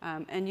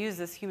 and use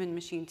this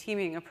human-machine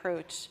teaming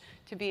approach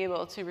to be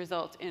able to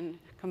result in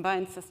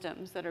combined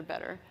systems that are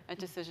better at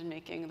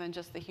decision-making than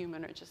just the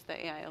human or just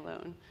the AI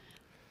alone.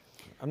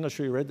 I'm not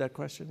sure you read that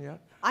question yet.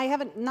 I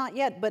haven't, not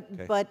yet, but,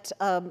 Okay.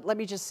 let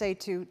me just say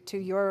to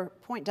your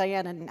point,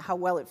 Diane, and how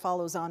well it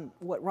follows on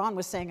what Ron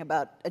was saying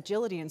about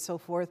agility and so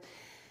forth.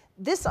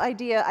 This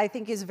idea, I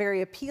think, is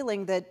very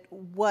appealing, that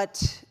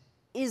what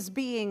is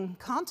being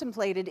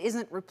contemplated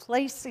isn't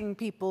replacing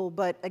people,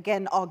 but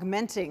again,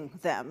 augmenting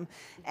them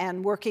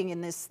and working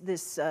in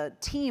this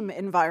team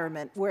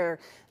environment where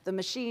the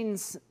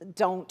machines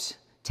don't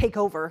take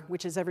over,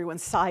 which is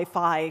everyone's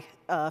sci-fi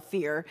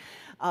fear,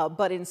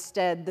 but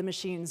instead the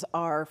machines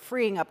are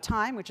freeing up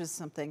time, which is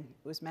something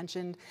that was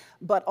mentioned,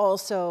 but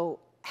also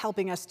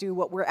helping us do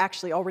what we're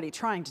actually already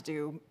trying to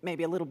do,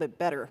 maybe a little bit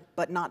better,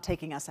 but not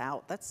taking us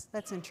out. That's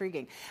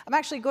intriguing. I'm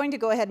actually going to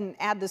go ahead and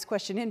add this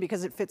question in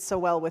because it fits so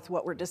well with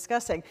what we're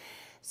discussing.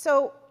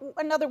 So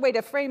another way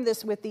to frame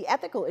this with the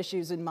ethical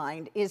issues in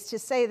mind is to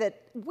say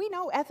that we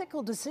know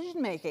ethical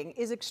decision-making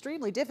is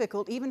extremely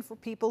difficult even for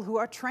people who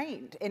are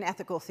trained in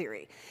ethical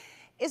theory.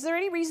 Is there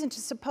any reason to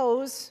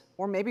suppose,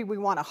 or maybe we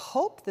want to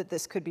hope that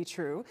this could be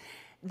true,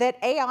 that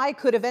AI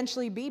could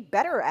eventually be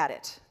better at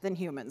it than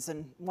humans,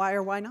 and why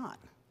or why not?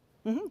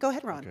 Go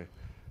ahead, Ron.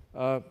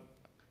 Okay.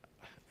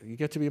 You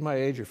get to be my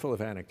age, you're full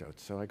of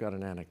anecdotes, so I got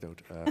an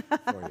anecdote for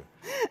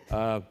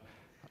you.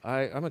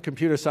 I'm a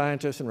computer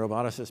scientist and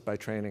roboticist by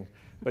training,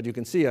 but you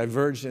can see I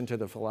verged into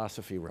the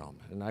philosophy realm.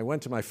 And I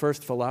went to my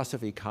first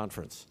philosophy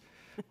conference,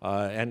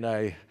 and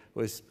I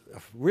was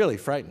really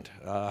frightened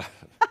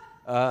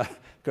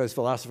because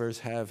philosophers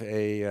have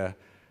a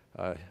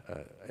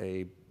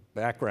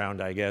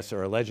background, I guess,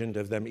 or a legend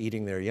of them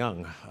eating their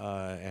young,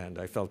 and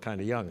I felt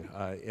kind of young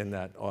in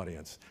that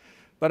audience.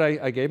 But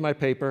I gave my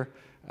paper,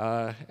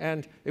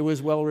 and it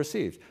was well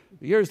received.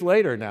 Years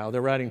later now,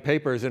 they're writing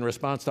papers in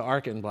response to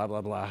Arkin, blah,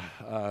 blah, blah,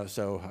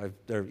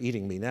 they're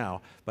eating me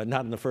now, but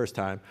not in the first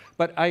time.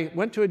 But I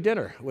went to a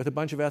dinner with a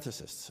bunch of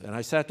ethicists, and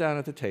I sat down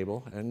at the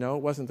table, and no,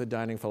 it wasn't the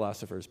dining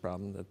philosopher's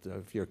problem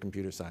if you're a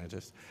computer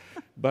scientist,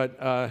 but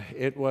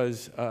it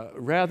was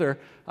rather,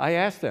 I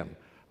asked them,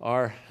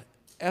 are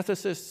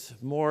ethicists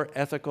more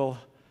ethical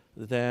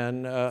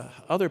than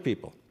other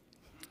people?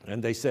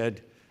 And they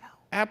said,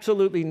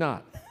 absolutely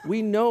not.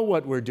 We know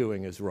what we're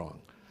doing is wrong.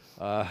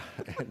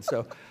 And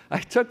so I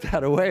took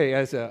that away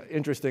as an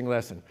interesting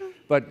lesson.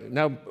 But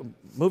now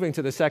moving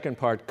to the second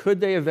part,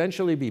 could they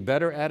eventually be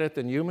better at it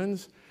than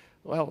humans?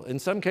 Well, in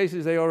some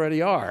cases they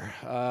already are.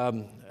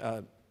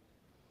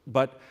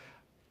 But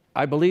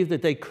I believe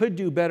that they could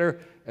do better,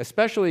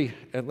 especially,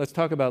 and let's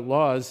talk about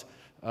laws,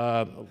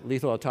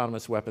 lethal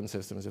autonomous weapon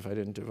systems, if I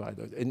didn't divide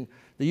those, in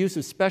the use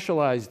of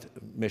specialized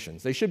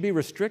missions. They should be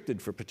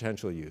restricted for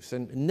potential use,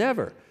 and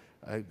never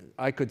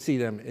I could see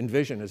them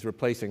envision as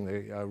replacing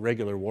the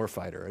regular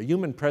warfighter. A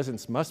human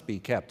presence must be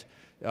kept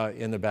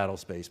in the battle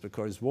space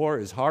because war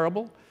is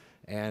horrible,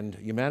 and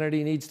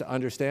humanity needs to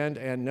understand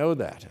and know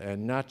that,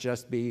 and not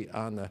just be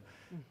on the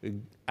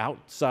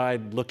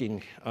outside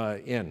looking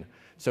in.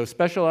 So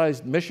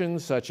specialized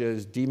missions such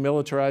as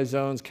demilitarized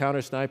zones,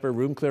 counter-sniper,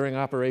 room-clearing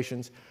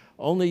operations,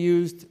 only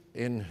used,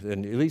 at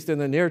least in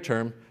the near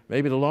term,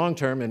 maybe the long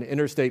term, in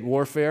interstate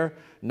warfare,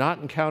 not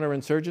in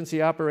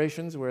counterinsurgency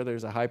operations where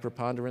there's a high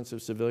preponderance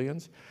of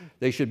civilians.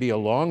 They should be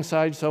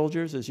alongside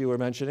soldiers, as you were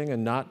mentioning,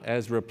 and not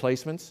as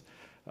replacements.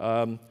 These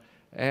are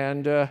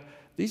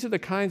the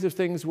kinds of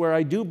things where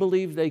I do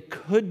believe they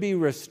could be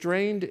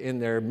restrained in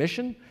their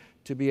mission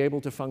to be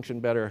able to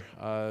function better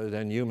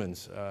than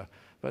humans.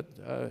 But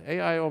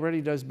AI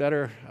already does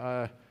better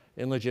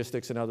in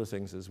logistics and other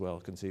things as well,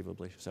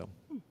 conceivably. So.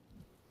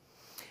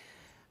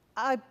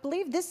 I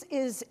believe this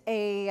is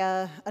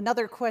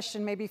another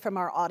question maybe from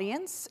our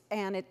audience,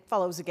 and it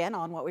follows again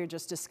on what we were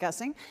just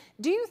discussing.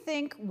 Do you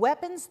think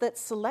weapons that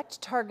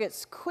select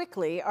targets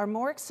quickly are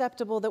more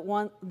acceptable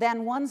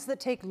than ones that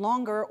take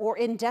longer or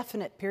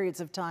indefinite periods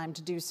of time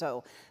to do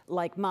so,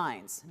 like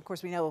mines? Of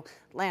course, we know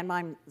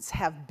landmines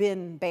have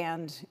been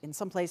banned in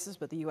some places,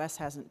 but the US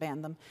hasn't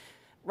banned them.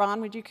 Ron,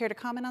 would you care to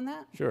comment on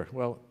that? Sure.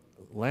 Well,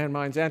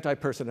 landmines,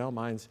 anti-personnel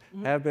mines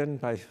have been,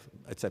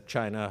 except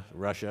China,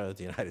 Russia,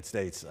 the United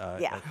States.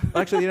 Yeah.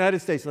 Actually, the United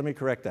States, let me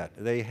correct that.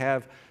 They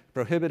have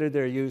prohibited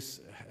their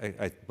use.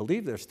 I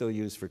believe they're still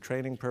used for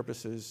training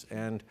purposes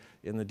and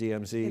in the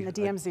DMZ. In the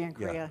DMZ in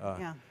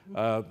Korea,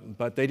 yeah.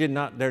 But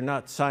they're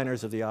not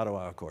signers of the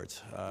Ottawa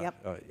Accords,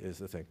 is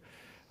the thing.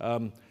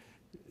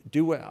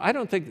 I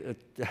don't think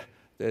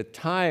the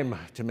time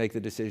to make the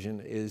decision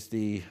is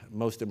the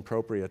most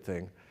appropriate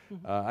thing.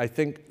 I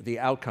think the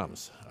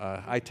outcomes.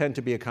 I tend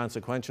to be a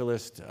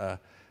consequentialist.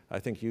 I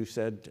think you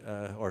said,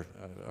 or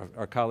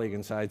our colleague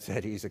inside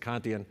said he's a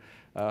Kantian.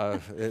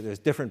 There's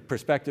different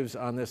perspectives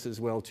on this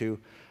as well, too.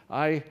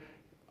 I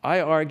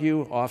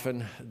argue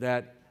often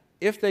that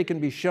if they can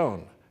be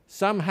shown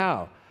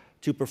somehow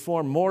to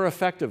perform more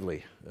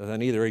effectively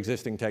than either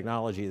existing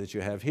technology that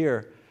you have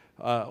here,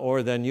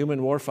 or than human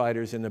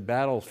warfighters in the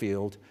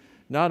battlefield,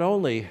 not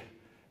only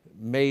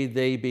may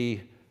they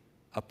be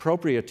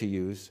appropriate to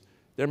use,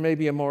 there may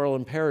be a moral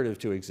imperative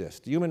to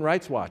exist. Human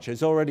Rights Watch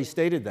has already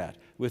stated that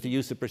with the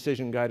use of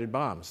precision-guided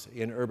bombs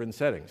in urban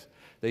settings.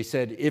 They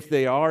said if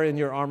they are in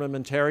your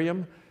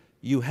armamentarium,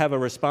 you have a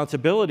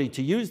responsibility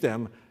to use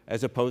them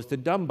as opposed to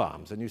dumb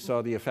bombs. And you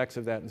saw the effects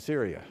of that in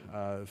Syria,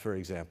 for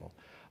example.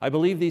 I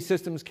believe these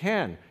systems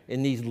can,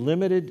 in these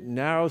limited,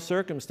 narrow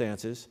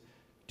circumstances,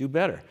 do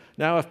better.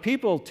 Now, if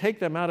people take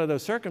them out of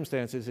those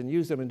circumstances and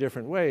use them in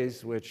different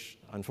ways, which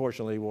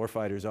unfortunately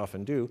warfighters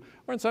often do,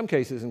 or in some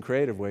cases in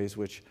creative ways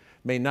which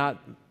may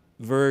not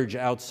verge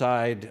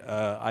outside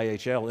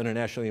IHL,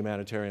 international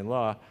humanitarian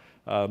law,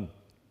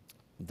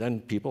 then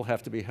people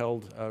have to be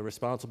held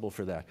responsible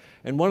for that.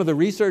 And one of the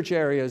research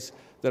areas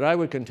that I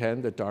would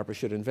contend that DARPA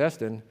should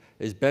invest in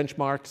is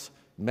benchmarks,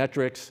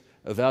 metrics,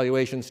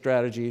 evaluation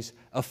strategies,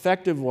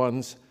 effective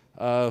ones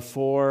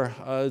for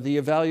the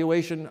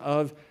evaluation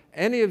of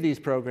any of these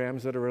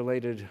programs that are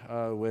related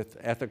with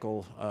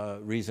ethical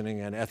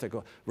reasoning and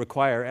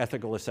require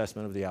ethical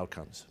assessment of the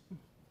outcomes.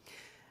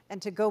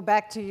 And to go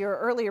back to your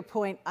earlier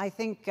point, I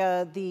think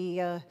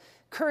the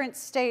current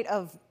state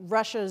of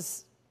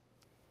Russia's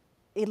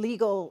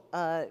illegal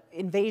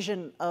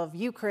invasion of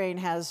Ukraine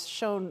has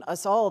shown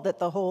us all that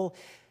the whole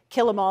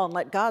kill them all and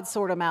let God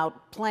sort them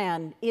out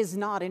plan is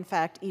not, in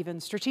fact,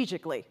 even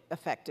strategically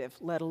effective,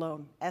 let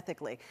alone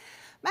ethically.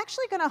 I'm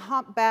actually going to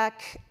hop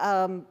back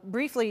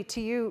briefly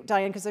to you,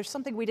 Diane, because there's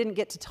something we didn't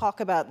get to talk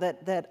about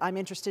that I'm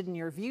interested in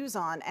your views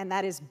on, and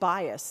that is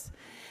bias.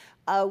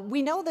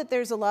 We know that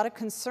there's a lot of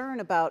concern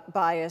about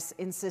bias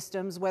in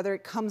systems, whether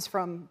it comes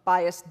from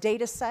biased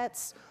data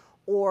sets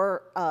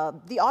or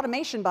the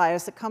automation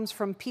bias that comes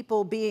from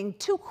people being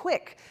too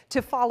quick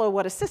to follow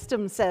what a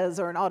system says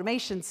or an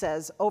automation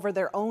says over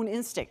their own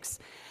instincts.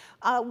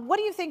 What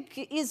do you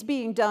think is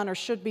being done or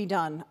should be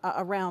done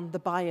around the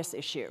bias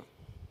issue?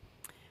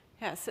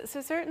 Yes,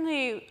 so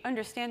certainly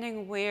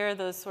understanding where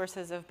those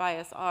sources of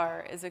bias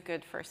are is a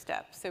good first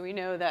step. So we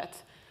know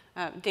that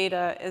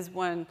data is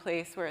one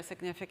place where is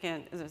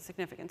a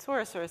significant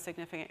source or a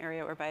significant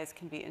area where bias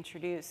can be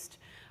introduced.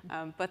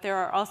 But there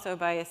are also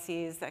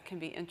biases that can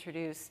be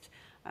introduced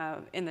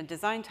in the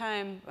design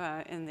time,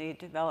 in the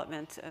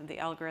development of the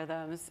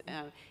algorithms,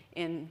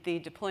 in the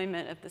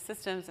deployment of the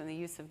systems and the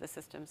use of the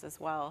systems as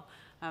well.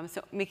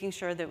 So making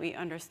sure that we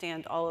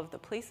understand all of the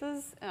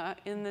places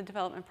in the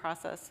development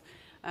process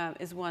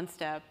is one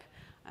step.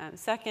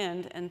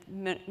 Second, and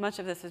much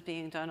of this is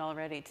being done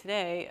already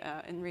today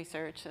in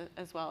research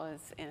as well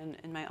as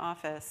in my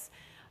office,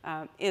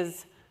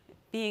 is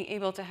being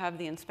able to have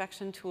the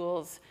inspection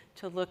tools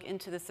to look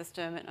into the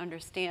system and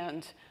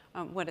understand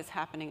what is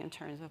happening in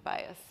terms of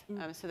bias.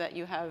 So that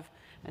you have,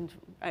 and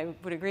I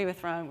would agree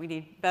with Ron, we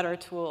need better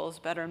tools,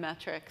 better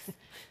metrics,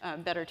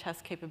 better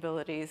test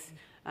capabilities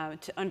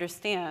to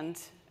understand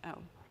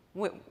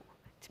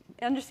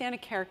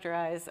and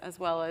characterize, as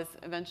well as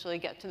eventually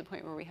get to the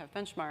point where we have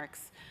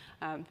benchmarks,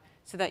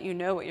 so that you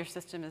know what your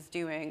system is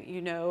doing.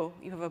 You know,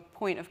 you have a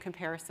point of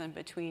comparison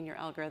between your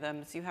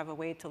algorithms. You have a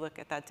way to look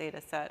at that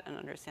data set and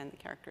understand the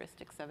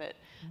characteristics of it,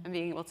 and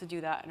being able to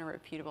do that in a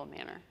repeatable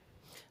manner.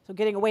 So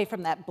getting away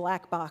from that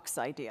black box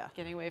idea.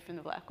 Getting away from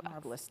the black box.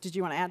 Marvelous. Did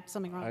you want to add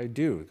something, Ron? I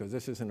do, because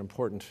this is an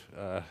important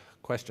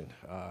question.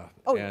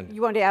 And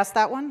you wanted to ask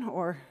that one,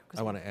 or?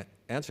 I want to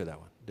answer that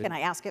one. Can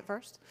I ask it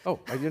first? Oh,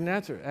 I didn't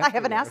answer it. I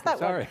haven't asked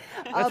that one. Sorry.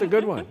 That's a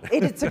good one.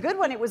 It's a good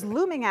one. It was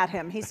looming at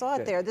him. He saw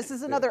it there. This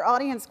is another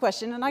audience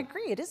question, and I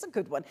agree, it is a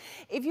good one.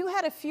 If you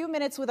had a few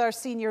minutes with our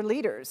senior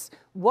leaders,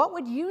 what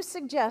would you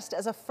suggest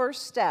as a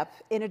first step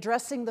in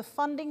addressing the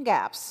funding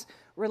gaps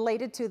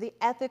related to the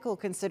ethical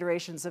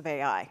considerations of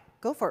AI?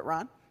 Go for it,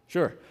 Ron.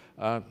 Sure.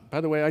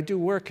 By the way, I do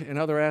work in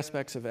other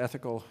aspects of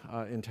ethical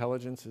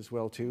intelligence as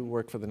well, too.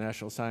 Work for the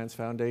National Science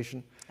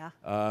Foundation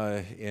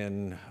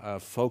in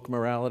folk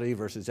morality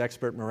versus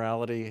expert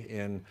morality,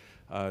 in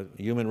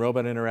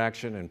human-robot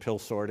interaction and pill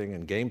sorting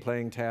and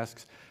game-playing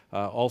tasks.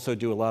 Also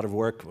do a lot of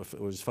work,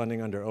 was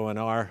funding under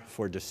ONR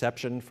for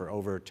deception for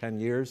over 10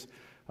 years.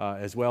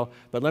 As well.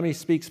 But let me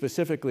speak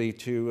specifically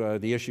to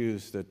the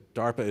issues that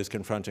DARPA is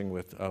confronting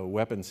with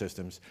weapon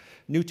systems.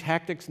 New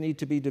tactics need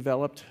to be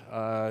developed.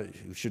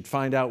 You should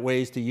find out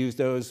ways to use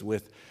those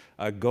with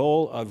a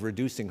goal of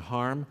reducing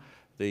harm.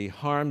 The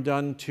harm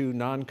done to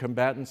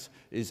non-combatants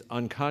is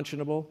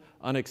unconscionable,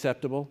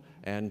 unacceptable,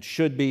 and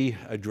should be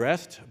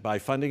addressed by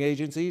funding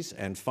agencies,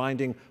 and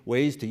finding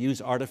ways to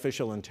use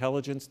artificial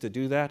intelligence to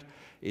do that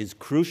is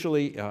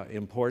crucially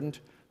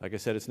important. Like I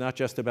said, it's not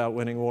just about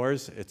winning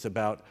wars, it's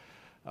about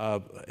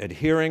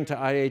adhering to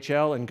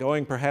IHL and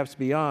going perhaps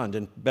beyond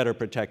and better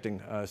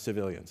protecting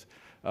civilians.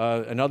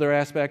 Another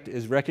aspect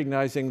is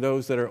recognizing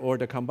those that are hors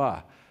de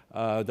combat,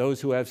 those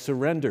who have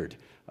surrendered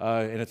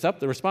And it's up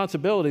the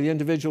responsibility of the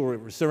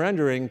individual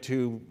surrendering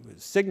to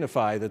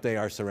signify that they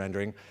are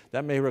surrendering.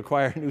 That may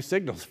require new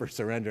signals for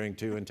surrendering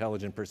to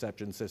intelligent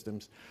perception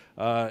systems,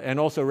 and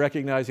also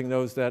recognizing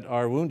those that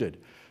are wounded.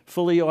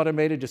 Fully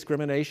automated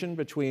discrimination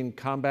between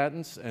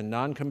combatants and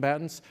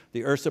non-combatants.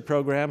 The URSA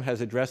program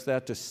has addressed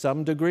that to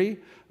some degree.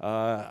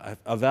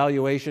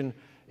 Evaluation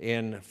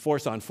in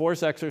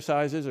force-on-force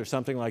exercises or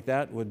something like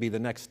that would be the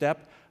next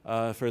step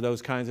for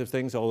those kinds of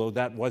things, although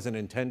that wasn't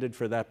intended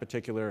for that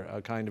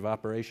particular kind of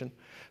operation.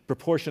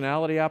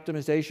 Proportionality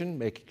optimization,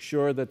 making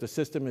sure that the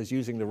system is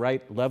using the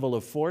right level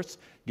of force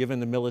given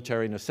the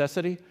military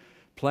necessity.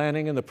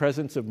 Planning in the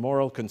presence of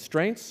moral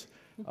constraints.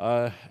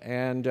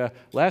 And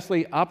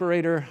lastly,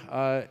 operator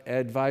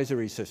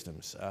advisory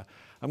systems.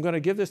 I'm going to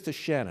give this to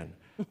Shannon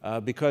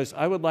because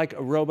I would like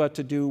a robot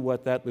to do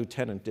what that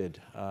lieutenant did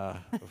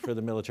for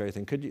the military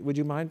thing. Would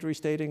you mind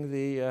restating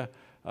the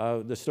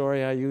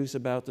story I use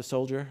about the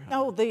soldier?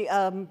 Oh,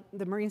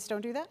 the Marines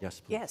don't do that? Yes,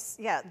 please. Yes,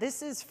 yeah.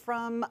 This is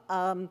from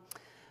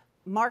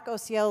Mark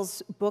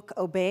Osiel's book,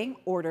 Obeying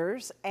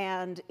Orders,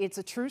 and it's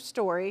a true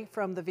story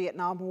from the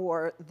Vietnam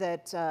War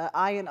that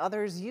I and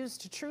others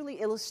used to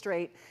truly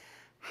illustrate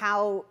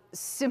how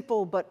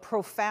simple but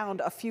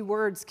profound a few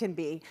words can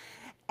be.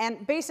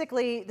 And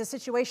basically, the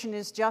situation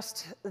is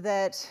just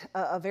that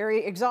a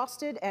very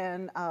exhausted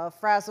and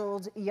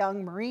frazzled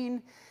young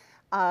Marine,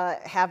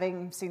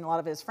 having seen a lot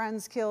of his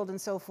friends killed and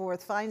so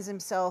forth, finds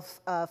himself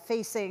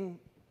facing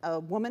a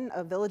woman,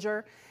 a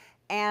villager,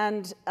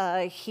 and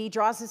he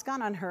draws his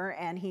gun on her,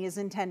 and he is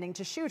intending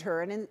to shoot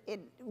her. And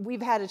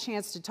we've had a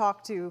chance to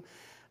talk to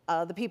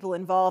the people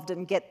involved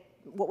and get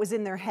what was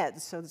in their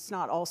heads, so it's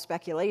not all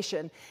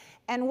speculation.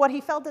 And what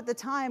he felt at the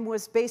time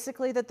was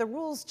basically that the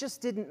rules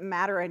just didn't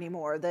matter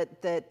anymore,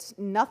 that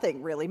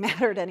nothing really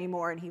mattered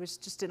anymore, and he was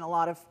just in a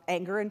lot of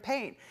anger and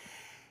pain.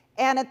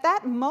 And at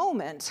that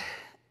moment,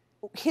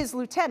 his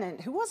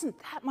lieutenant, who wasn't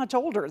that much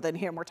older than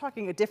him, we're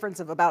talking a difference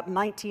of about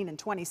 19 and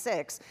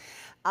 26,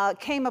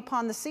 came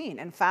upon the scene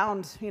and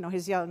found, you know,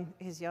 his young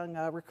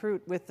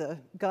recruit with the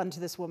gun to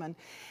this woman,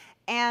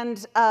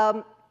 and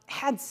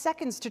had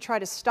seconds to try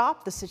to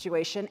stop the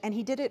situation, and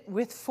he did it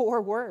with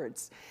 4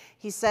 words.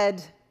 He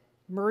said,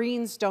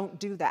 "Marines don't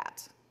do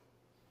that."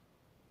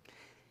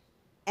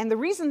 And the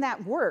reason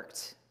that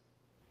worked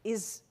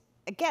is,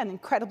 again,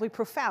 incredibly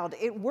profound.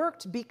 It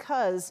worked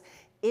because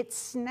it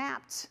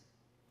snapped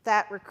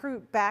that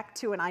recruit back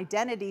to an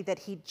identity that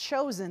he'd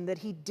chosen, that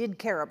he did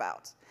care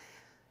about.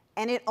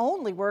 And it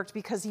only worked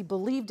because he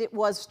believed it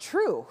was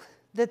true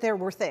that there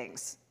were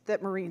things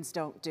that Marines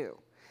don't do.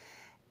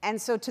 And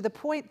so to the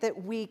point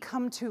that we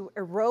come to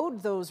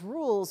erode those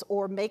rules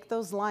or make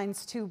those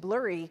lines too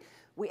blurry,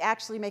 we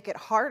actually make it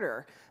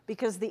harder,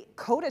 because the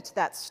coda to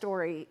that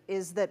story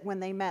is that when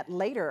they met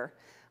later,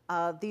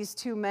 these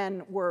 2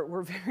 men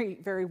were very,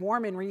 very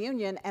warm in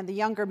reunion, and the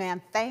younger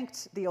man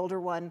thanked the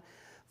older one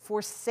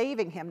for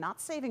saving him,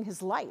 not saving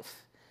his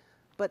life,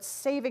 but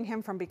saving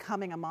him from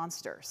becoming a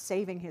monster,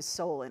 saving his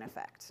soul in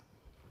effect.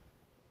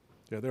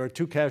 Yeah, there are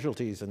 2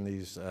 casualties in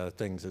these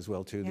things as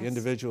well, too. Yes. The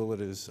individual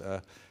that is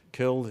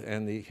killed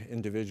and the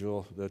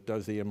individual that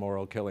does the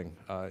immoral killing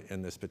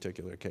in this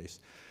particular case.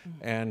 Mm-hmm.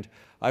 And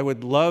I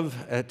would love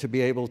to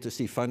be able to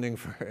see funding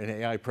for an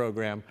AI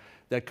program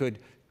that could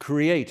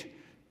create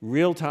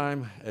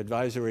real-time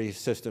advisory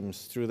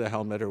systems through the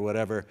helmet or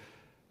whatever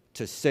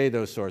to say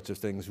those sorts of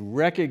things,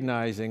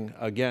 recognizing,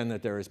 again,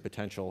 that there is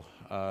potential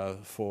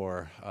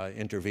for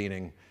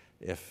intervening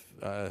if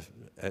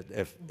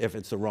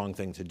it's the wrong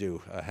thing to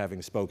do,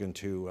 having spoken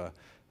to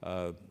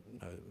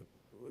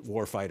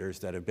war fighters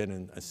that have been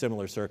in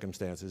similar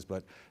circumstances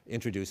but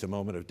introduce a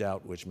moment of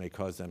doubt which may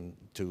cause them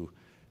to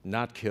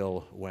not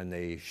kill when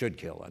they should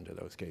kill under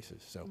those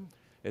cases. So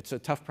it's a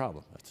tough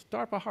problem. It's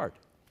DARPA hard.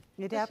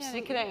 It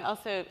absolutely. Can I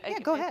also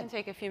go ahead. I can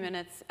take a few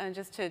minutes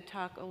just to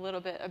talk a little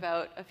bit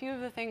about a few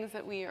of the things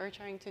that we are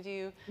trying to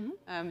do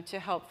to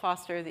help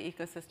foster the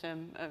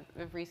ecosystem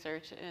of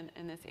research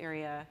in this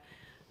area.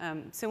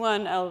 So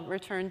one, I'll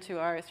return to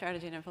our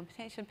strategy and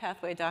implementation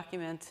pathway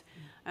document.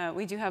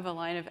 We do have a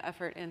line of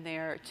effort in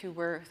there to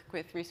work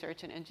with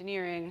research and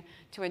engineering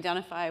to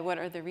identify what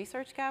are the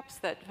research gaps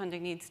that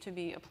funding needs to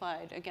be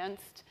applied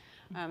against.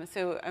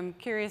 So I'm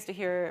curious to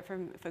hear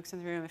from folks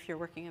in the room if you're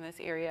working in this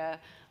area,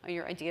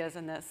 your ideas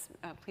on this.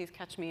 Please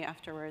catch me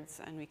afterwards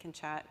and we can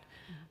chat.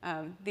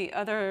 The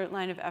other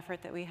line of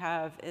effort that we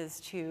have is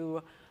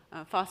to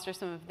foster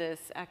some of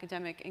this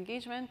academic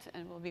engagement,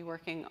 and we'll be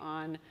working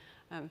on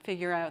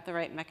figure out the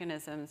right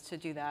mechanisms to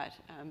do that.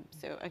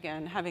 So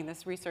again, having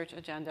this research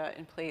agenda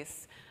in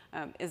place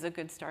is a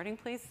good starting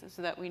place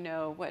so that we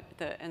know what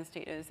the end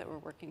state is that we're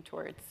working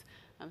towards.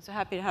 So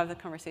happy to have the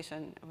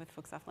conversation with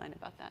folks offline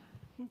about that.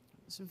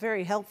 It's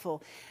very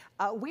helpful.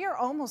 We are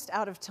almost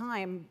out of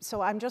time,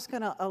 so I'm just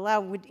going to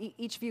allow, would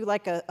each of you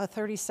like a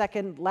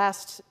 30-second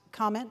last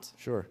comment?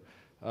 Sure.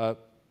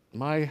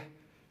 My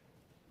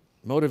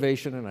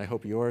motivation, and I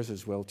hope yours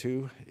as well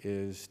too,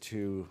 is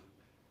to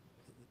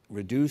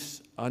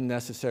reduce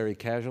unnecessary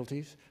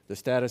casualties. The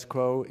status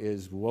quo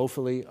is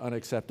woefully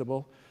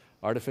unacceptable.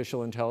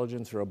 artificial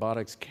intelligence,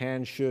 robotics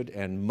can, should,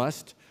 and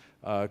must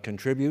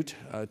contribute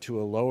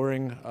to a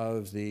lowering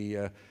of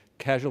the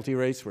casualty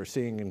rates we're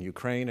seeing in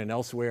Ukraine and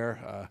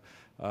elsewhere.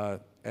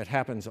 It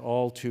happens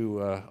all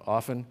too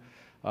often.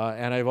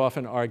 And I've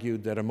often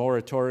argued that a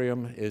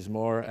moratorium is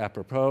more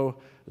apropos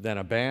than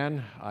a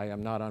ban. I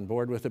am not on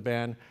board with a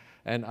ban.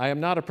 And I am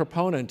not a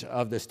proponent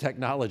of this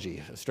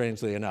technology,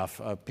 strangely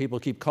enough. People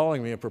keep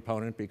calling me a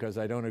proponent because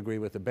I don't agree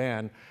with the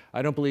ban.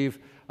 I don't believe,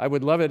 I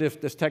would love it if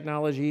this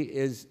technology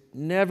is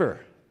never,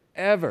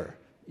 ever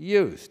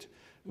used.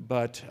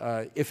 But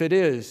if it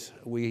is,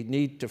 we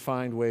need to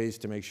find ways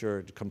to make sure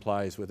it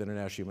complies with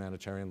international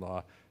humanitarian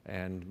law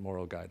and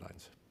moral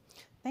guidelines.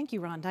 Thank you,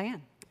 Ron.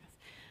 Diane.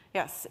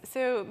 Yes,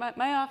 so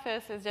my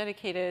office is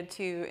dedicated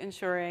to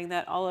ensuring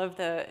that all of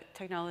the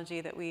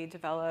technology that we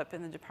develop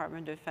in the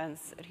Department of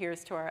Defense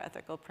adheres to our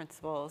ethical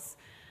principles.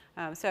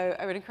 So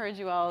I would encourage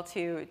you all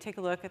to take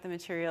a look at the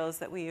materials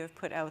that we have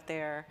put out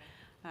there.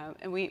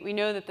 And we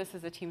know that this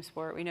is a team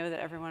sport. We know that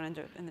everyone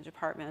in the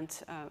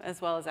department, as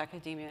well as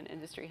academia and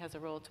industry, has a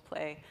role to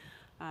play.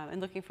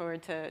 And looking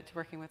forward to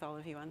working with all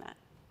of you on that.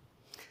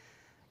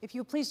 If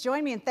you'll please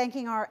join me in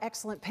thanking our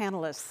excellent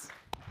panelists.